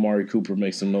gonna see Amari Cooper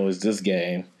make some noise this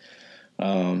game,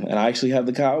 and I actually have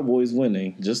the Cowboys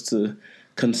winning, just to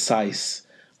concise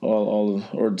whatever.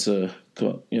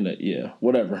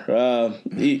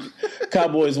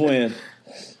 Cowboys win.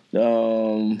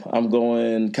 I'm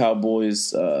going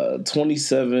Cowboys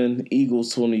 27,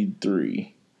 Eagles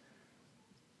 23.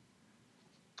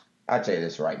 I'll tell you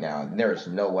this right now. There is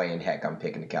no way in heck I'm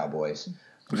picking the Cowboys.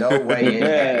 No way in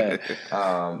heck.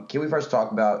 Can we first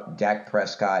talk about Dak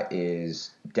Prescott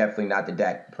is definitely not the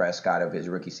Dak Prescott of his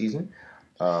rookie season.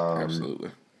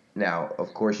 Absolutely. Now,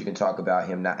 of course, you can talk about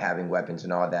him not having weapons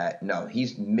and all that. No,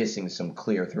 he's missing some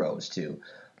clear throws, too.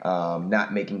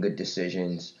 Not making good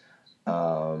decisions.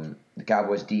 The The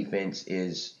Cowboys defense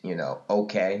is,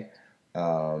 okay.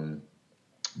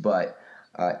 But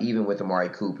even with Amari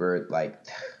Cooper,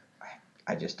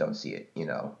 I just don't see it,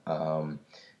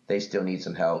 They still need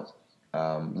some help.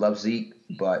 Love Zeke,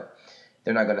 but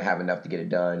they're not going to have enough to get it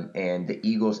done. And the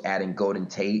Eagles adding Golden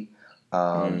Tate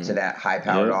to that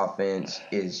high-powered offense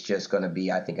is just going to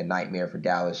be, I think, a nightmare for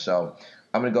Dallas. So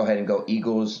I'm going to go ahead and go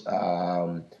Eagles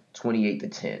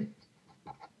 28-10.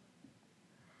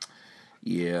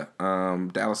 Yeah,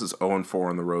 Dallas is 0-4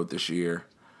 on the road this year.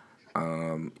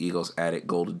 Eagles added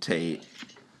Golden Tate.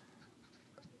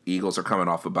 Eagles are coming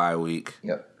off a bye week.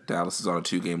 Yep. Dallas is on a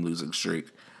 2-game losing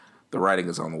streak. The writing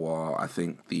is on the wall. I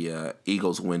think the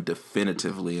Eagles win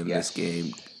definitively in this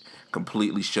game,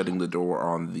 completely shutting the door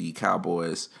on the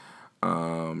Cowboys.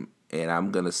 And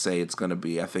I'm going to say it's going to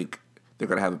be, I think they're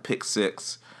going to have a pick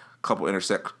six, a couple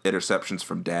interceptions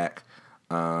from Dak.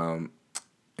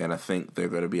 And I think they're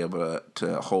going to be able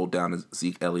to hold down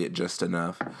Zeke Elliott just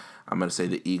enough. I'm going to say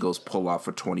the Eagles pull off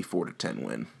a 24-10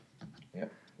 win.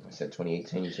 Yep. I said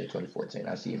 28-10. You said 24-10.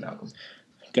 I see you, Malcolm.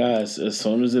 Guys, as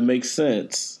soon as it makes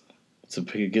sense to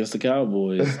pick against the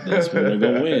Cowboys, that's when they're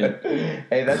going to win.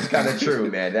 Hey, that's kind of true,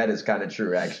 man. That is kind of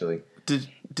true, actually.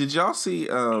 Did y'all see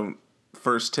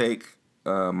First Take?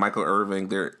 Michael Irving,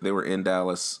 they were in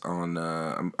Dallas on,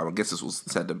 I guess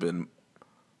this had to have been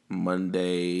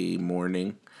Monday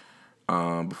morning.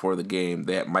 Before the game,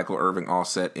 they had Michael Irving all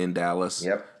set in Dallas.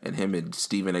 Yep. And him and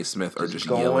Stephen A. Smith are just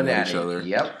yelling at each other.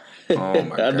 Yep. Oh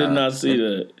my god! I did not see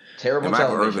that. Terrible and Michael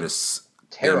television. Irving is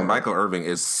terrible. And Michael Irving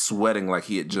is sweating like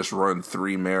he had just run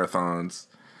 3 marathons.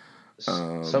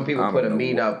 Some people put a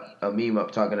meme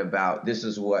up talking about this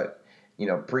is what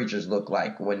preachers look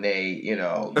like when they get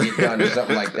done or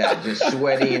something like that, just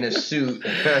sweaty in a suit.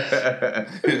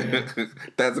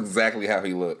 That's exactly how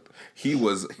he looked. He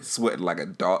was sweating like a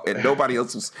dog, and nobody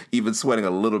else was even sweating a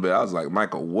little bit. I was like,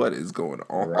 Michael, what is going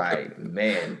on? Right,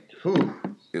 man. Whew.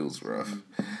 It was rough.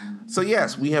 So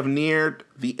yes, we have neared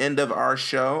the end of our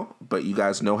show, but you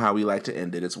guys know how we like to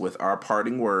end it. It's with our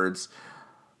parting words.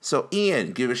 So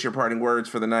Ian, give us your parting words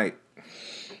for the night.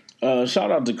 Shout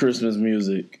out to Christmas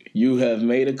music. You have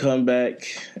made a comeback.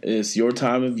 It's your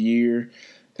time of year.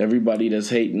 Everybody that's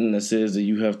hating that says that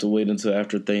you have to wait until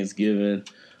after Thanksgiving,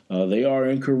 they are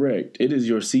incorrect. It is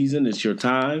your season. It's your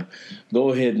time.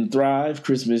 Go ahead and thrive.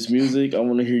 Christmas music. I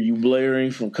want to hear you blaring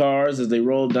from cars as they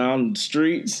roll down the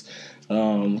streets.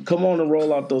 Come on and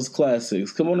roll out those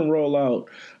classics. Come on and roll out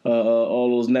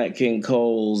all those Nat King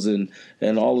Coles and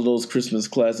all of those Christmas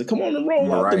classics. Come on and roll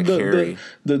Mariah out Carey.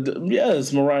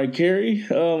 Yes, Mariah Carey.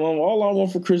 All I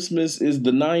want for Christmas is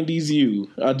the 90s you.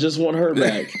 I just want her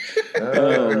back.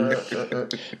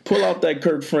 Pull out that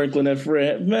Kirk Franklin, that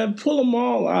Fred. Man, pull them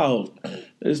all out.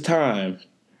 It's time.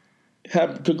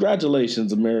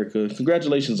 Congratulations, America.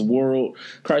 Congratulations, world.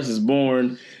 Christ is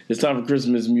born. It's time for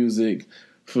Christmas music.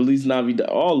 Feliz Navidad,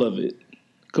 all of it.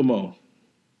 Come on.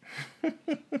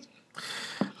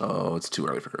 Oh, it's too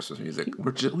early for Christmas music.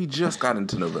 We just got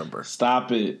into November.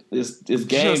 Stop it. It's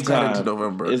game just time. Got into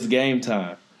November. It's game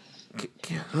time.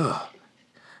 All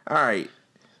right.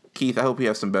 Keith, I hope you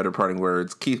have some better parting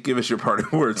words. Keith, give us your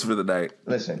parting words for the night.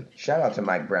 Listen, shout out to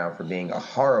Mike Brown for being a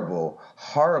horrible,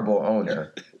 horrible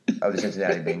owner of the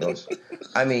Cincinnati Bengals.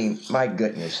 I mean, my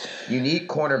goodness. You need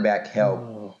cornerback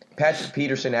help. Patrick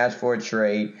Peterson asked for a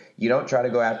trade. You don't try to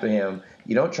go after him.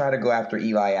 You don't try to go after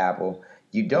Eli Apple.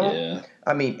 You don't. Yeah.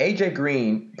 I mean, A.J.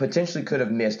 Green potentially could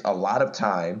have missed a lot of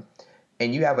time,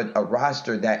 and you have a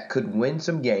roster that could win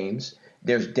some games.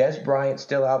 There's Des Bryant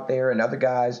still out there and other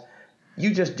guys.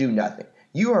 You just do nothing.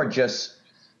 You are just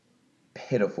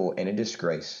pitiful and a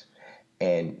disgrace.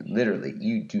 And literally,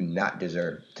 you do not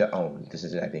deserve to own the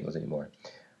Cincinnati Bengals anymore.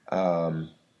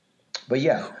 But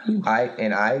yeah,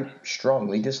 I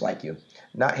strongly dislike you.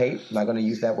 Not hate. I'm not going to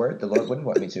use that word. The Lord wouldn't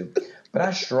want me to. But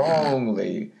I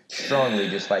strongly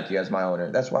dislike you as my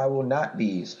owner. That's why I will not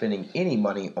be spending any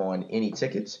money on any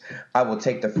tickets. I will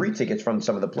take the free tickets from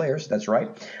some of the players. That's right.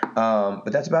 But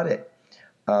that's about it.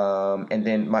 And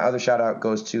then my other shout out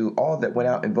goes to all that went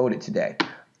out and voted today.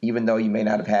 Even though you may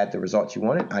not have had the results you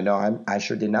wanted. I know I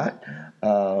sure did not.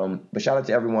 But shout out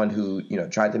to everyone who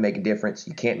tried to make a difference.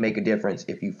 You can't make a difference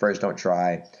if you first don't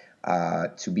try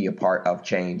to be a part of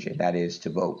change, and that is to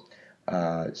vote.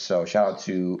 So shout out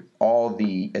to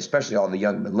especially all the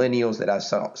young millennials that I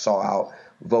saw out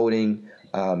voting,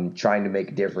 trying to make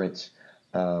a difference.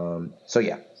 So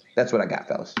yeah, that's what I got,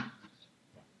 fellas.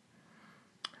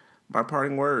 My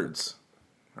parting words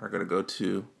are going to go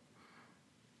to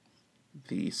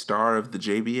the star of the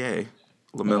JBA,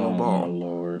 LaMelo Ball,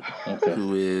 Lord. Okay.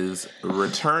 who is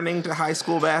returning to high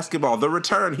school basketball. The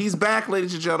return. He's back,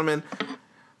 ladies and gentlemen.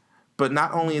 But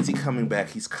not only is he coming back,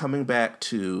 he's coming back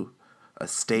to a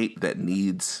state that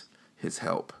needs his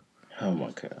help. Oh,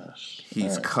 my gosh.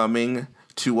 He's coming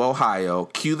to Ohio.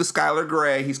 Cue the Skylar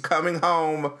Gray. He's coming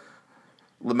home.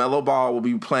 LaMelo Ball will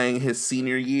be playing his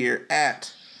senior year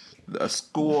at a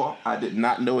school I did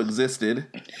not know existed,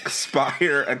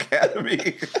 Aspire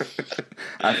Academy.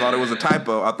 I thought it was a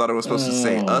typo. I thought it was supposed to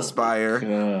say Aspire,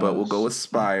 but we'll go with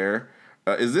Spire.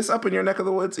 Is this up in your neck of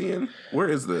the woods, Ian? Where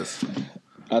is this?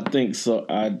 I think so.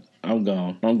 I'm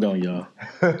gone. I'm gone, y'all.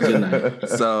 Good night.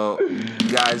 So,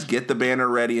 guys, get the banner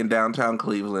ready in downtown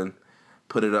Cleveland.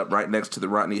 Put it up right next to the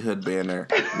Rodney Hood banner.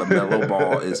 LaMelo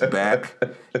Ball is back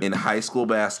in high school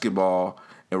basketball,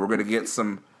 and we're going to get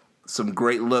some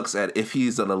great looks at if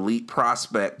he's an elite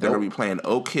prospect. They're going to be playing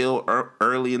Oak Hill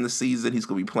early in the season. He's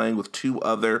going to be playing with two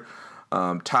other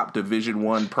top Division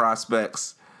I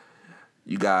prospects.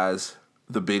 You guys,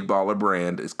 the Big Baller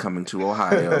brand is coming to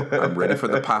Ohio. I'm ready for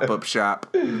the pop-up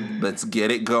shop. Let's get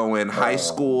it going. High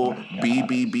school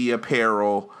BBB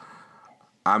apparel.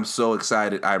 I'm so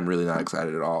excited. I'm really not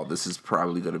excited at all. This is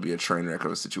probably going to be a train wreck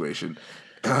of a situation.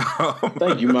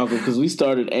 Thank you, Malcolm, because we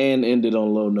started and ended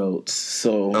on low notes.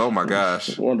 So, oh my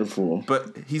gosh, wonderful!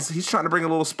 But he's trying to bring a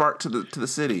little spark to the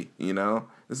city. You know,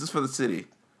 this is for the city.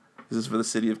 This is for the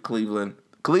city of Cleveland.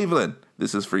 Cleveland,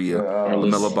 this is for you.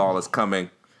 LaMelo Ball is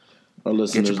coming. Our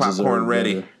listeners get your popcorn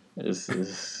ready.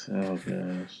 Oh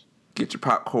gosh, get your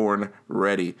popcorn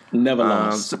ready. Never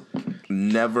lost.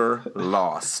 Never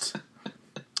lost.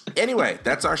 Anyway,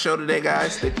 that's our show today,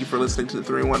 guys. Thank you for listening to the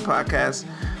 3-1 podcast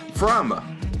from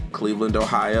Cleveland,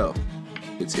 Ohio.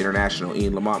 It's International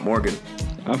Ian Lamont Morgan.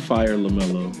 I fire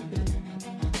LaMelo.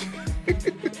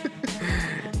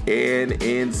 And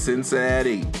in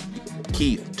Cincinnati,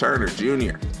 Keith Turner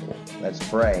Jr. Let's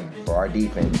pray for our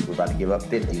defense. We're about to give up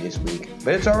 50 this week.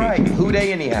 But it's all right. Who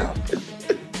day anyhow?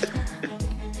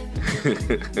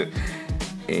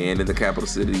 And in the capital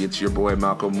city, it's your boy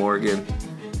Malcolm Morgan.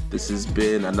 This has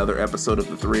been another episode of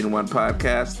the 3-1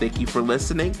 podcast. Thank you for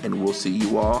listening, and we'll see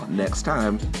you all next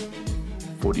time.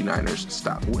 49ers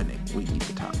stop winning. We need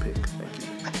the top pick. Thank you.